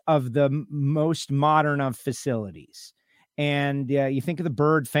first of the most modern of facilities. And you think of the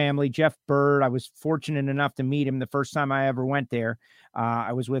Bird family, Jeff Bird. I was fortunate enough to meet him the first time I ever went there.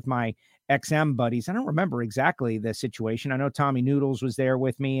 I was with my XM buddies. I don't remember exactly the situation. I know Tommy Noodles was there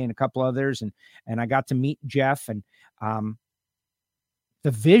with me and a couple others, and I got to meet Jeff. And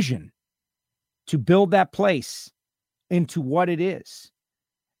the vision to build that place into what it is,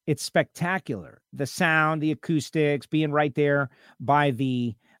 it's spectacular. The sound, the acoustics, being right there by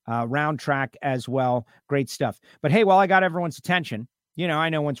the round track as well. Great stuff. But hey, while I got everyone's attention, I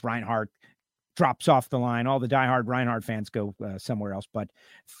know once Reinhart drops off the line, all the diehard Reinhart fans go somewhere else. But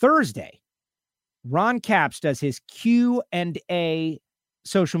Thursday, Ron Capps does his Q&A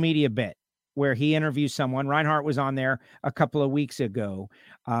social media bit where he interviews someone. Reinhart was on there a couple of weeks ago.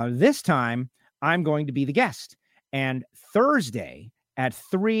 This time, I'm going to be the guest. And Thursday at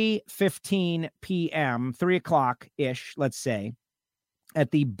 3:15 p.m., 3 o'clock-ish, let's say,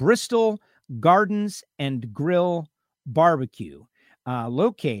 at the Bristol Gardens and Grill Barbecue,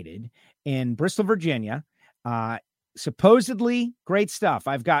 located in Bristol, Virginia. Supposedly great stuff.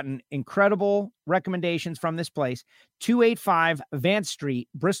 I've gotten incredible recommendations from this place. 285 Vance Street,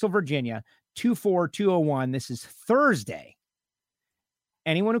 Bristol, Virginia, 24201. This is Thursday.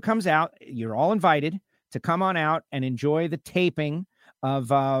 Anyone who comes out, you're all invited to come on out and enjoy the taping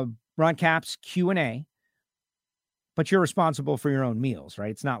of Ron Capps' Q&A. But you're responsible for your own meals, right?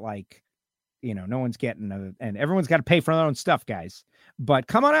 It's not like, no one's getting and everyone's got to pay for their own stuff, guys. But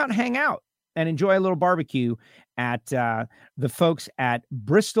come on out and hang out and enjoy a little barbecue at the folks at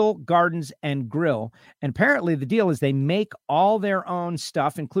Bristol Gardens and Grill. And apparently the deal is they make all their own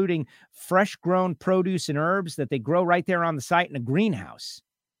stuff, including fresh grown produce and herbs that they grow right there on the site in a greenhouse.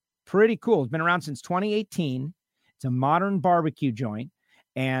 Pretty cool. It's been around since 2018. It's a modern barbecue joint,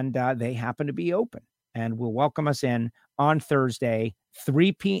 and they happen to be open and will welcome us in on Thursday,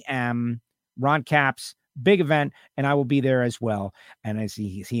 3 p.m. Ron Capps, big event, and I will be there as well. And is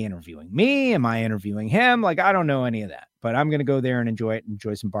he interviewing me? Am I interviewing him? I don't know any of that, but I'm going to go there and enjoy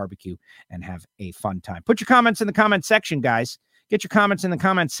some barbecue and have a fun time. Put your comments in the comment section, guys. Get your comments in the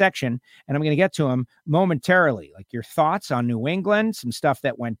comments section, and I'm going to get to them momentarily. Like your thoughts on New England, some stuff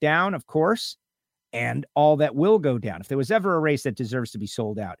that went down, of course, and all that will go down. If there was ever a race that deserves to be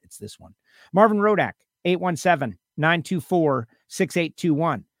sold out, it's this one. Marvin Rodak,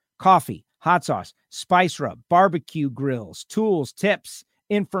 817-924-6821. Coffee, hot sauce, spice rub, barbecue grills, tools, tips,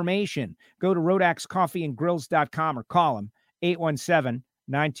 information. Go to rodaxcoffeeandgrills.com or call him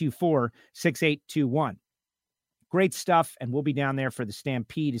 817-924-6821. Great stuff, and we'll be down there for the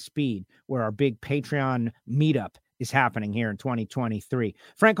Stampede to Speed, where our big Patreon meetup is happening here in 2023.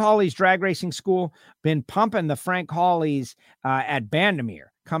 Frank Hawley's Drag Racing School, been pumping the Frank Hawleys at Bandamere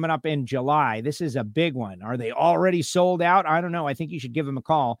coming up in July. This is a big one. Are they already sold out? I don't know. I think you should give them a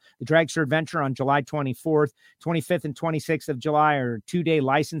call. The Dragster Adventure on July 24th, 25th, and 26th of July are a 2-day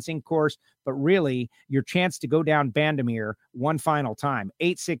licensing course. but really your chance to go down Bandamere one final time.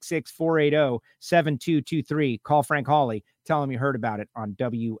 866-480-7223. Call Frank Hawley. Tell him you heard about it on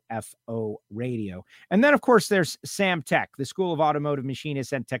WFO Radio. And then, of course, there's Sam Tech, the School of Automotive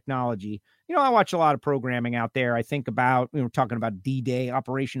Machinists and Technology. You know, I watch a lot of programming out there. I think about, we're talking about D-Day,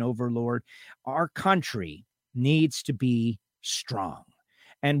 Operation Overlord. Our country needs to be strong.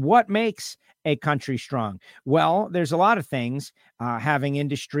 And what makes a country strong? Well, there's a lot of things, having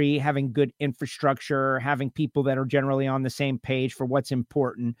industry, having good infrastructure, having people that are generally on the same page for what's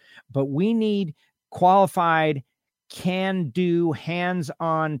important. But we need qualified, can-do,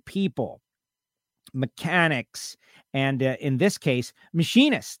 hands-on people, mechanics, and in this case,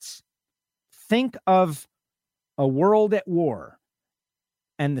 machinists. Think of a world at war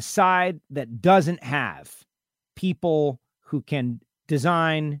and the side that doesn't have people who can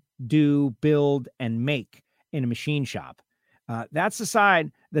design, do, build, and make in a machine shop. That's the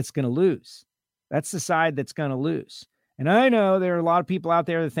side that's going to lose. That's the side that's going to lose. And I know there are a lot of people out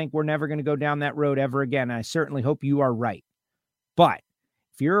there that think we're never going to go down that road ever again. And I certainly hope you are right. But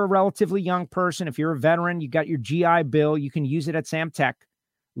if you're a relatively young person, if you're a veteran, you got your GI Bill, you can use it at Sam Tech.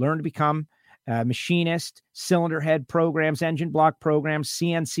 Learn to become machinist, cylinder head programs, engine block programs,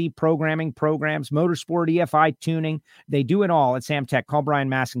 CNC programming programs, motorsport, EFI tuning. They do it all at Sam Tech. Call Brian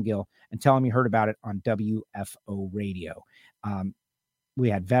Massengill and tell him you heard about it on WFO Radio. We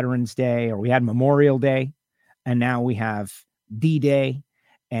had Veterans Day, or we had Memorial Day, and now we have D-Day,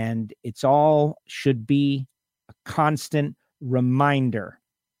 and it's all should be a constant reminder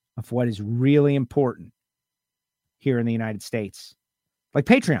of what is really important here in the United States. Like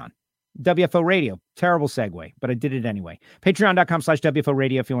Patreon. WFO Radio. Terrible segue, but I did it anyway. Patreon.com/WFO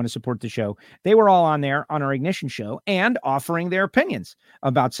Radio if you want to support the show. They were all on there on our Ignition show and offering their opinions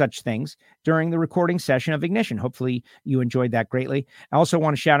about such things during the recording session of Ignition. Hopefully you enjoyed that greatly. I also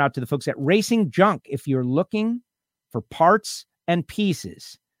want to shout out to the folks at Racing Junk. If you're looking for parts and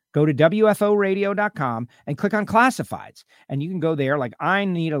pieces, go to WFOradio.com and click on Classifieds. And you can go there. Like, I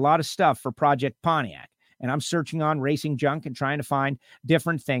need a lot of stuff for Project Pontiac, and I'm searching on Racing Junk and trying to find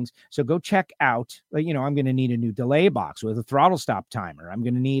different things. So go check out, I'm going to need a new delay box with a throttle stop timer. I'm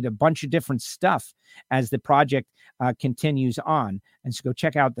going to need a bunch of different stuff as the project continues on. And so go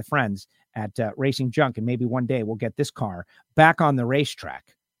check out the friends at Racing Junk, and maybe one day we'll get this car back on the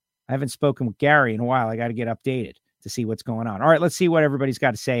racetrack. I haven't spoken with Gary in a while. I got to get updated to see what's going on. All right, let's see what everybody's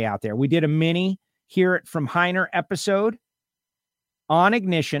got to say out there. We did a mini Hear It From Heiner episode on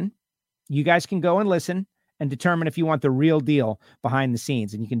Ignition. You guys can go and listen and determine if you want the real deal behind the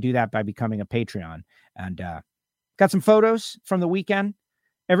scenes. And you can do that by becoming a Patreon. And got some photos from the weekend.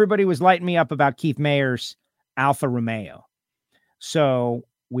 Everybody was lighting me up about Keith Mayer's Alfa Romeo. So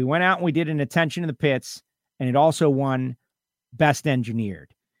we went out and we did an Attention to the Pits, and it also won Best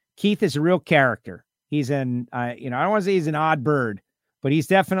Engineered. Keith is a real character. He's I don't want to say he's an odd bird, but he's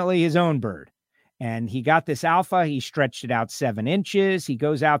definitely his own bird. And he got this Alpha. He stretched it out 7 inches. He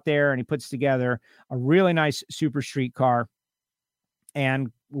goes out there and he puts together a really nice super street car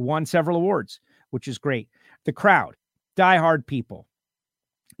and won several awards, which is great. The crowd, diehard people.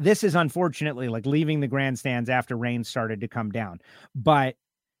 This is unfortunately like leaving the grandstands after rain started to come down, but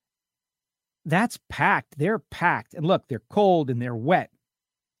that's packed. They're packed. And look, they're cold and they're wet.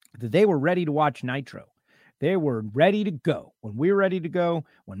 They were ready to watch Nitro. They were ready to go. When we were ready to go,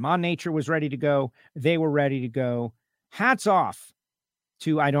 when Mon Nature was ready to go, they were ready to go. Hats off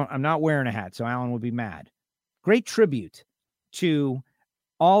to, I'm not wearing a hat, so Alan would be mad. Great tribute to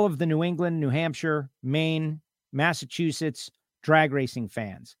all of the New England, New Hampshire, Maine, Massachusetts drag racing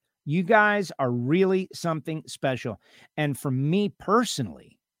fans. You guys are really something special. And for me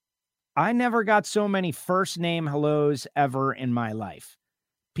personally, I never got so many first name hellos ever in my life.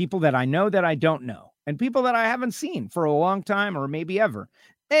 People that I know that I don't know. And people that I haven't seen for a long time or maybe ever.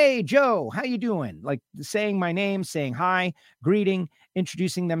 Hey, Joe, how you doing? Like saying my name, saying hi, greeting,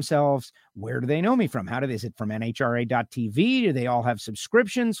 introducing themselves. Where do they know me from? Is it from NHRA.TV? Do they all have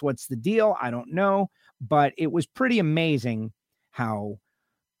subscriptions? What's the deal? I don't know. But it was pretty amazing how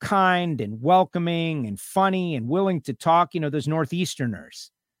kind and welcoming and funny and willing to talk. Those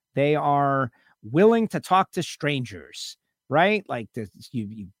Northeasterners, they are willing to talk to strangers. Right? Like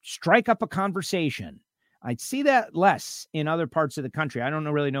you strike up a conversation. I'd see that less in other parts of the country. I don't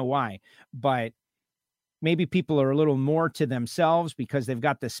really know why, but maybe people are a little more to themselves because they've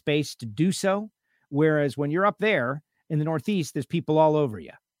got the space to do so. Whereas when you're up there in the Northeast, there's people all over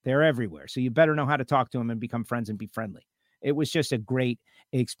you. They're everywhere. So you better know how to talk to them and become friends and be friendly. It was just a great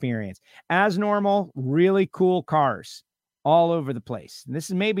experience. As normal, really cool cars all over the place. And this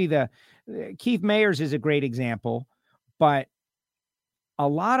is maybe Keith Mayer's is a great example. But a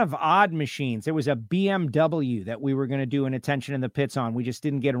lot of odd machines. There was a BMW that we were going to do an attention in the pits on. We just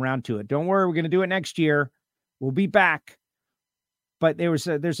didn't get around to it. Don't worry, we're going to do it next year. We'll be back. But there's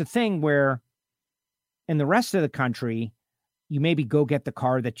a thing where in the rest of the country, you maybe go get the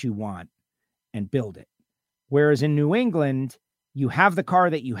car that you want and build it. Whereas in New England, you have the car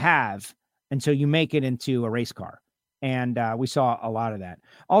that you have, and so you make it into a race car. And we saw a lot of that.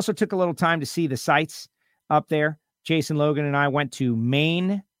 Also took a little time to see the sights up there. Jason Logan and I went to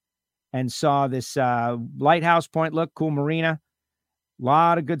Maine and saw this lighthouse point. Look, cool marina. A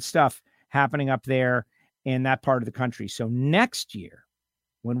lot of good stuff happening up there in that part of the country. So next year,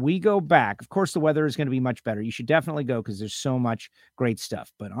 when we go back, of course, the weather is going to be much better. You should definitely go because there's so much great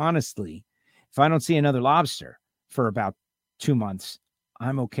stuff. But honestly, if I don't see another lobster for about 2 months,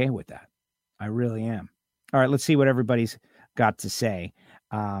 I'm okay with that. I really am. All right, let's see what everybody's got to say.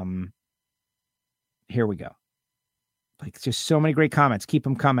 Here we go. Like, just so many great comments. Keep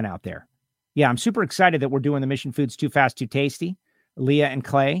them coming out there. Yeah, I'm super excited that we're doing the Mission Foods Too Fast, Too Tasty. Leah and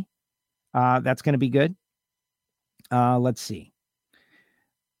Clay. That's going to be good. Let's see.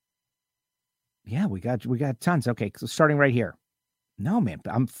 Yeah, we got tons. Okay, so starting right here. No, man,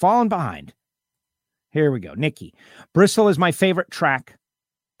 I'm falling behind. Here we go. Nikki. Bristol is my favorite track.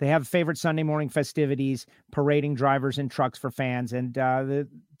 They have favorite Sunday morning festivities, parading drivers and trucks for fans, and the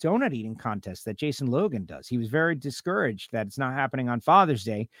donut eating contest that Jason Logan does. He was very discouraged that it's not happening on Father's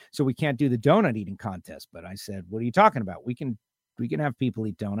Day, so we can't do the donut eating contest. But I said, what are you talking about? We can have people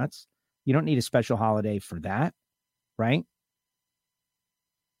eat donuts. You don't need a special holiday for that, right?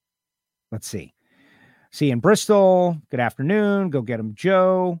 Let's see. See you in Bristol. Good afternoon. Go get them,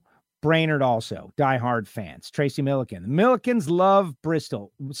 Joe. Brainerd also, diehard fans. Tracy Milliken. The Millikens love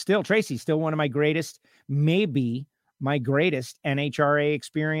Bristol. Still, Tracy's still one of my greatest, maybe my greatest NHRA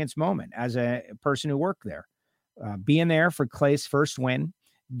experience moment as a person who worked there. Being there for Clay's first win,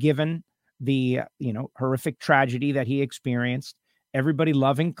 given the horrific tragedy that he experienced. Everybody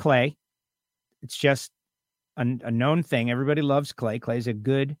loving Clay. It's just a known thing. Everybody loves Clay. Clay's a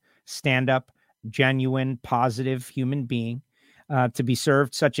good, stand-up, genuine, positive human being. To be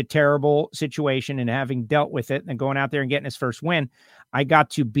served such a terrible situation and having dealt with it and going out there and getting his first win, I got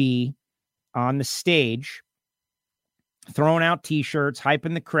to be on the stage, throwing out T-shirts,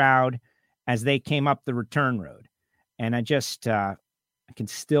 hyping the crowd as they came up the return road. And I just, I can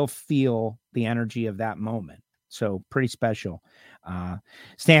still feel the energy of that moment. So pretty special.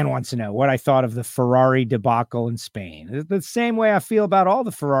 Stan wants to know what I thought of the Ferrari debacle in Spain. The same way I feel about all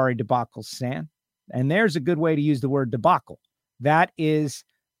the Ferrari debacles, Stan. And there's a good way to use the word debacle. That is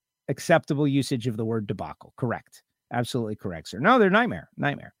acceptable usage of the word debacle. Correct. Absolutely correct, sir. No, they're nightmare.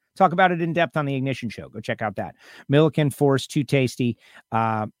 Talk about it in depth on the Ignition Show. Go check out that. Milliken Force, Too Tasty.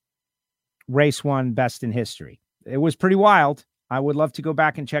 Race 1, best in history. It was pretty wild. I would love to go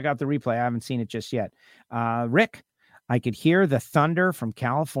back and check out the replay. I haven't seen it just yet. Rick, I could hear the thunder from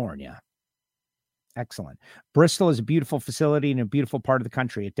California. Excellent. Bristol is a beautiful facility and a beautiful part of the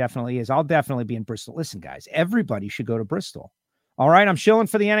country. It definitely is. I'll definitely be in Bristol. Listen, guys, everybody should go to Bristol. All right, I'm shilling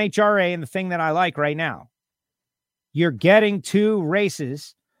for the NHRA, and the thing that I like right now, you're getting 2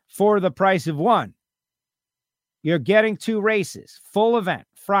 races for the price of 1. You're getting 2 races, full event,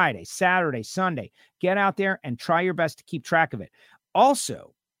 Friday, Saturday, Sunday. Get out there and try your best to keep track of it.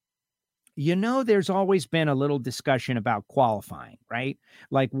 Also, there's always been a little discussion about qualifying, right?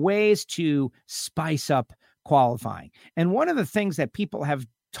 Like ways to spice up qualifying. And one of the things that people have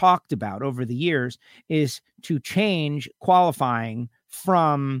talked about over the years is to change qualifying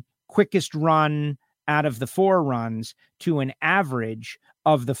from quickest run out of the 4 runs to an average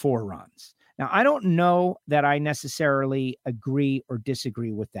of the 4 runs. Now, I don't know that I necessarily agree or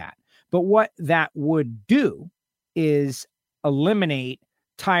disagree with that, but what that would do is eliminate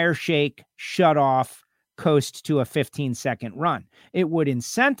tire shake, shut off, coast to a 15-second run. It would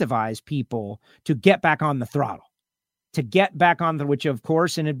incentivize people to get back on the throttle. Which of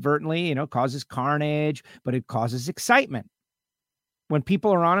course inadvertently, causes carnage, but it causes excitement. When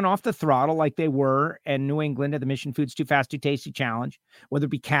people are on and off the throttle like they were in New England at the Mission Foods Too Fast, Too Tasty Challenge, whether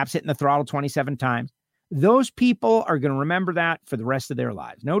it be Caps hitting the throttle 27 times, those people are going to remember that for the rest of their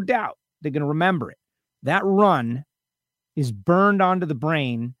lives. No doubt. They're going to remember it. That run is burned onto the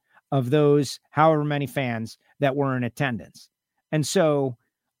brain of those however many fans that were in attendance. And so,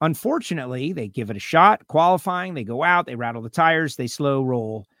 unfortunately, they give it a shot, qualifying, they go out, they rattle the tires, they slow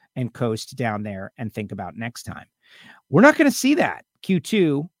roll and coast down there and think about next time. We're not going to see that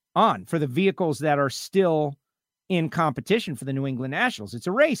Q2 on for the vehicles that are still in competition for the New England Nationals. It's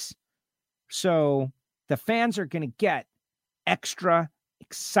a race. So the fans are going to get extra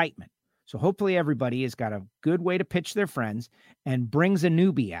excitement. So hopefully everybody has got a good way to pitch their friends and brings a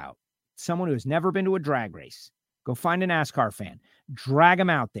newbie out, someone who has never been to a drag race. Go find a NASCAR fan, drag them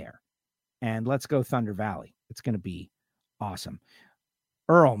out there, and let's go Thunder Valley. It's going to be awesome.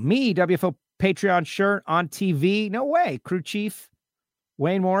 Earl, me, WFO Patreon shirt on TV. No way. Crew chief,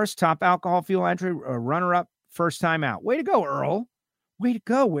 Wayne Morris, top alcohol fuel entry, runner-up, first time out. Way to go, Earl. Way to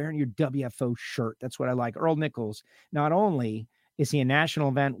go wearing your WFO shirt. That's what I like. Earl Nichols, not only is he a national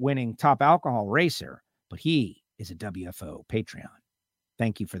event winning top alcohol racer, but he is a WFO Patreon.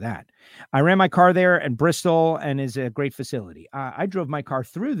 Thank you for that. I ran my car there at Bristol and is a great facility. I drove my car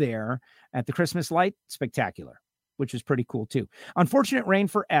through there at the Christmas Light Spectacular, which was pretty cool too. Unfortunate rain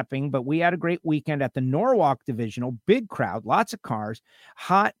for Epping, but we had a great weekend at the Norwalk Divisional. Big crowd, lots of cars,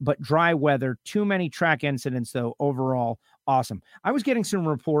 hot but dry weather. Too many track incidents though. Overall, awesome. I was getting some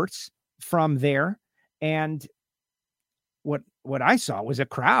reports from there, and what I saw was a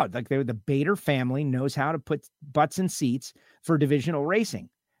crowd. Like the Bader family knows how to put butts in seats for divisional racing,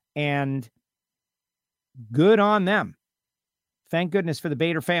 and good on them. Thank goodness for the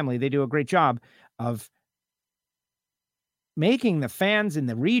Bader family. They do a great job of making the fans in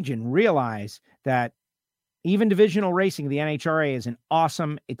the region realize that even divisional racing, the NHRA, is an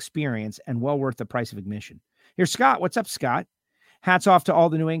awesome experience and well worth the price of admission. Here's Scott. What's up, Scott? Hats off to all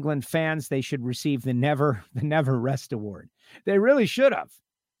the New England fans. They should receive the Never Rest Award. They really should have.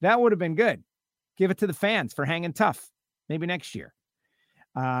 That would have been good. Give it to the fans for hanging tough. Maybe next year.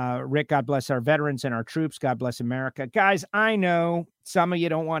 Rick, God bless our veterans and our troops. God bless America. Guys, I know some of you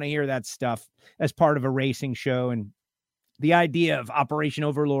don't want to hear that stuff as part of a racing show, and the idea of Operation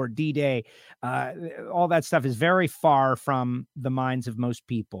Overlord, D-Day, all that stuff is very far from the minds of most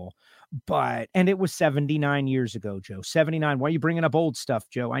people. And it was 79 years ago, Joe. 79. Why are you bringing up old stuff,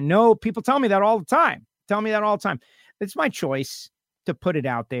 Joe? I know people tell me that all the time. It's my choice to put it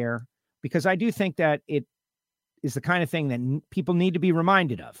out there because I do think that it is the kind of thing that people need to be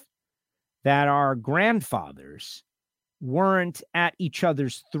reminded of, that our grandfathers weren't at each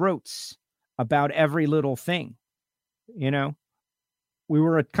other's throats about every little thing. You know, we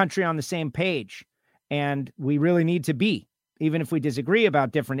were a country on the same page, and we really need to be, even if we disagree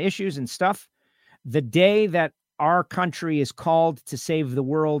about different issues and stuff. The day that our country is called to save the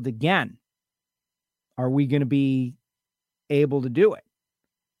world again, are we going to be able to do it?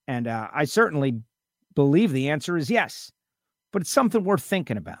 And I certainly believe the answer is yes, but it's something worth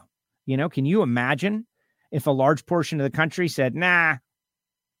thinking about. You know, can you imagine if a large portion of the country said, nah?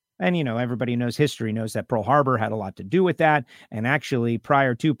 And, you know, everybody knows history, knows that Pearl Harbor had a lot to do with that. And actually,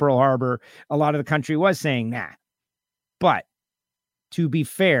 prior to Pearl Harbor, a lot of the country was saying, nah. But to be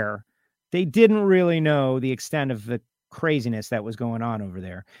fair, they didn't really know the extent of the craziness that was going on over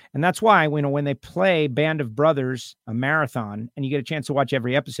there. And that's why, you know, when they play Band of Brothers, a marathon, and you get a chance to watch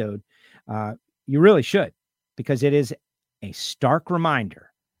every episode, you really should, because it is a stark reminder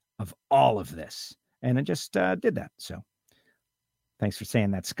of all of this. And I just did that. So thanks for saying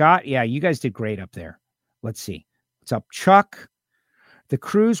that, Scott. Yeah, you guys did great up there. Let's see. What's up, Chuck? The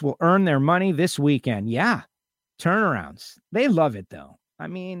crews will earn their money this weekend. Yeah, turnarounds. They love it, though. I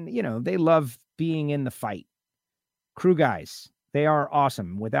mean, you know, they love being in the fight. Crew guys, they are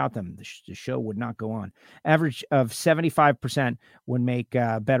awesome. Without them, the show would not go on. Average of 75% would make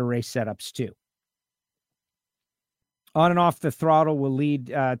better race setups, too. On and off the throttle will lead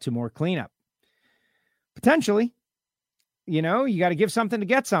to more cleanup. Potentially. You know, you got to give something to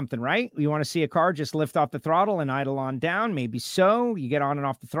get something, right? You want to see a car just lift off the throttle and idle on down? Maybe so. You get on and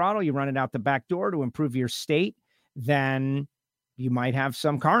off the throttle, you run it out the back door to improve your state, then you might have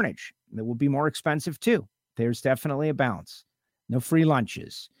some carnage. That will be more expensive too. There's definitely a balance. No free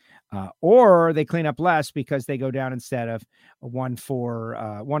lunches. Or they clean up less because they go down instead of one of four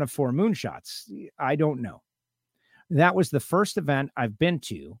moonshots. I don't know. That was the first event I've been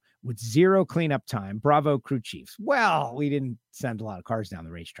to with zero cleanup time. Bravo, crew chiefs. Well, we didn't send a lot of cars down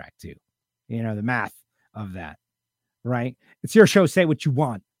the racetrack, too. You know, the math of that, right? It's your show. Say what you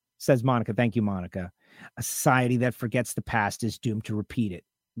want, says Monica. Thank you, Monica. A society that forgets the past is doomed to repeat it.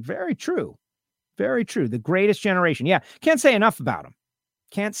 Very true. Very true. The greatest generation. Yeah. Can't say enough about them.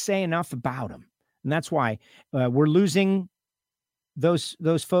 Can't say enough about them. And that's why we're losing those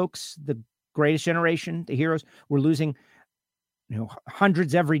folks, the greatest generation, the heroes. We're losing, you know,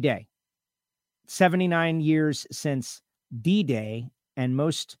 hundreds every day. 79 years since D-Day, and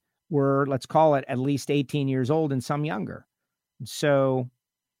most were, let's call it, at least 18 years old and some younger. So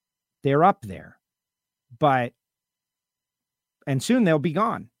they're up there. And soon they'll be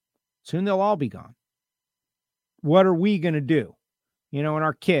gone. Soon they'll all be gone. What are we going to do? You know, and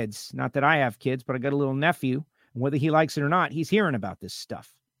our kids, not that I have kids, but I got a little nephew, and whether he likes it or not, he's hearing about this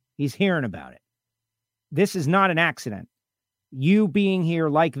stuff. He's hearing about it. This is not an accident. You being here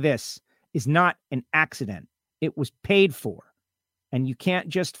like this is not an accident. It was paid for. And you can't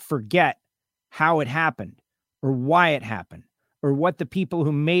just forget how it happened or why it happened or what the people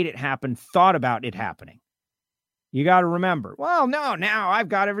who made it happen thought about it happening. You got to remember, well, no, now I've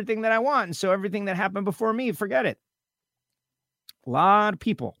got everything that I want. And so everything that happened before me, forget it. A lot of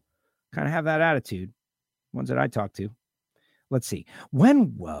people kind of have that attitude, ones that I talk to. Let's see.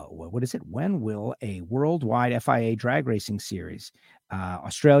 When will a worldwide FIA drag racing series?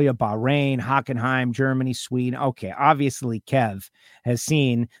 Australia, Bahrain, Hockenheim, Germany, Sweden. Okay, obviously Kev has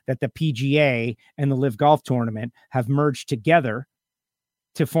seen that the PGA and the Live Golf Tournament have merged together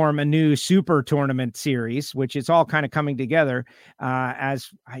to form a new super tournament series, which is all kind of coming together, as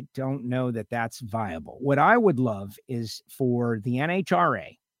I don't know that that's viable. What I would love is for the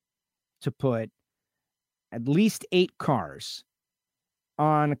NHRA to put at least 8 cars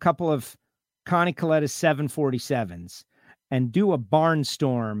on a couple of Connie Coletta's 747s and do a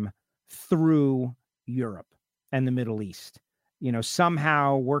barnstorm through Europe and the Middle East. You know,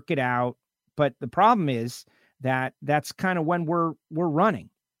 somehow work it out. But the problem is that that's kind of when we're running.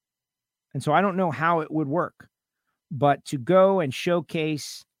 And so I don't know how it would work. But to go and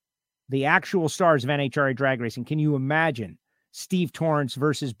showcase the actual stars of NHRA drag racing, can you imagine Steve Torrance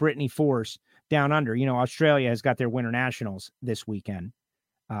versus Brittany Force down under? You know, Australia has got their Winter Nationals this weekend.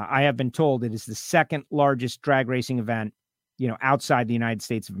 I have been told it is the second largest drag racing event, you know, outside the United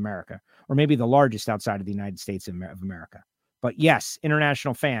States of America, or maybe the largest outside of the United States of America. But yes,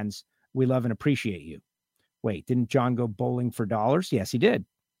 international fans, we love and appreciate you. Wait, didn't John go bowling for dollars? Yes, he did.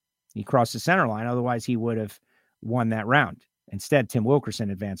 He crossed the center line. Otherwise, he would have won that round. Instead, Tim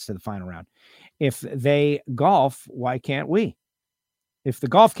Wilkerson advanced to the final round. If they golf, why can't we? If the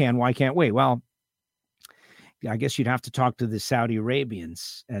golf can, why can't we? Well, I guess you'd have to talk to the Saudi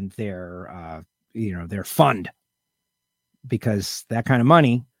Arabians and their fund, because that kind of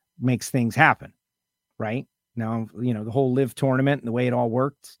money makes things happen, right? Now, you know, the whole Live tournament and the way it all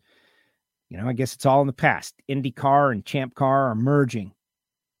worked, you know, I guess it's all in the past. IndyCar and Champ Car are merging.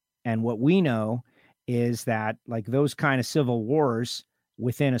 And what we know is that, like, those kind of civil wars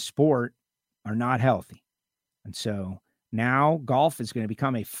within a sport are not healthy. And so now golf is going to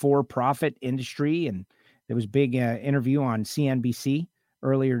become a for-profit industry. And there was a big interview on CNBC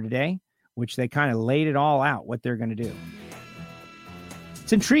earlier today, which they kind of laid it all out, what they're going to do.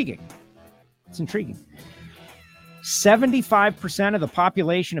 It's intriguing. 75% of the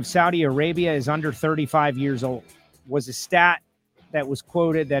population of Saudi Arabia is under 35 years old, was a stat that was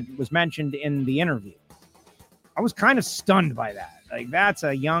quoted, that was mentioned in the interview. I was kind of stunned by that. Like, that's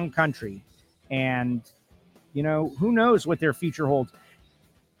a young country. And, you know, who knows what their future holds.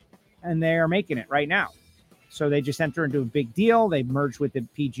 And they are making it right now. So they just enter into a big deal. They merged with the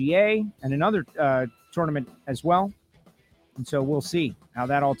PGA and another tournament as well. And so we'll see how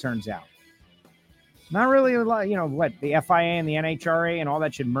that all turns out. Not really a lot, you know, what, the FIA and the NHRA and all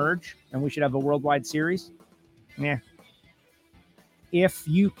that should merge and we should have a worldwide series. Yeah. If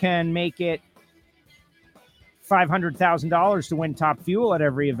you can make it $500,000 to win top fuel at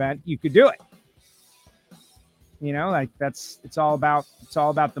every event, you could do it. You know, like it's all about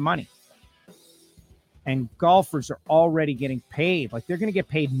the money. And golfers are already getting paid. Like, they're going to get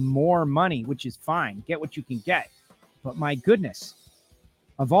paid more money, which is fine. Get what you can get. But my goodness,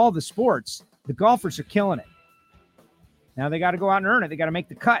 of all the sports, the golfers are killing it. Now they got to go out and earn it. They got to make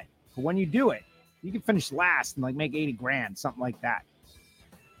the cut. But when you do it, you can finish last and like make 80 grand, something like that.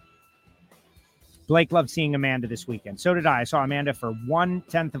 Blake loved seeing Amanda this weekend. So did I. I saw Amanda for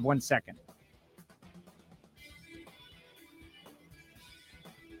 1/10 of 1 second.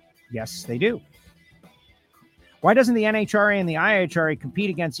 Yes, they do. Why doesn't the NHRA and the IHRA compete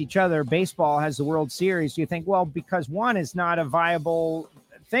against each other? Baseball has the World Series. Do you think, well, because one is not a viable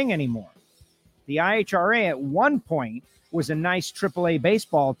thing anymore. The IHRA at one point was a nice AAA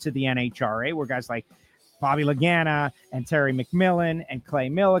baseball to the NHRA, where guys like Bobby Lagana and Terry McMillan and Clay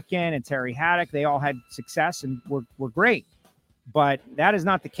Milliken and Terry Haddock, they all had success and were great. But that is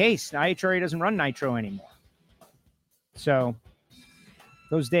not the case. The IHRA doesn't run Nitro anymore. So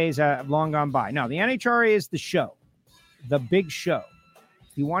those days have long gone by. No, the NHRA is the show, the big show.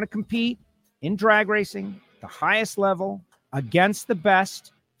 If you want to compete in drag racing, the highest level, against the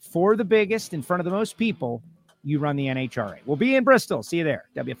best, for the biggest, in front of the most people, you run the NHRA. We'll be in Bristol. See you there.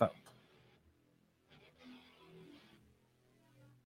 WFO.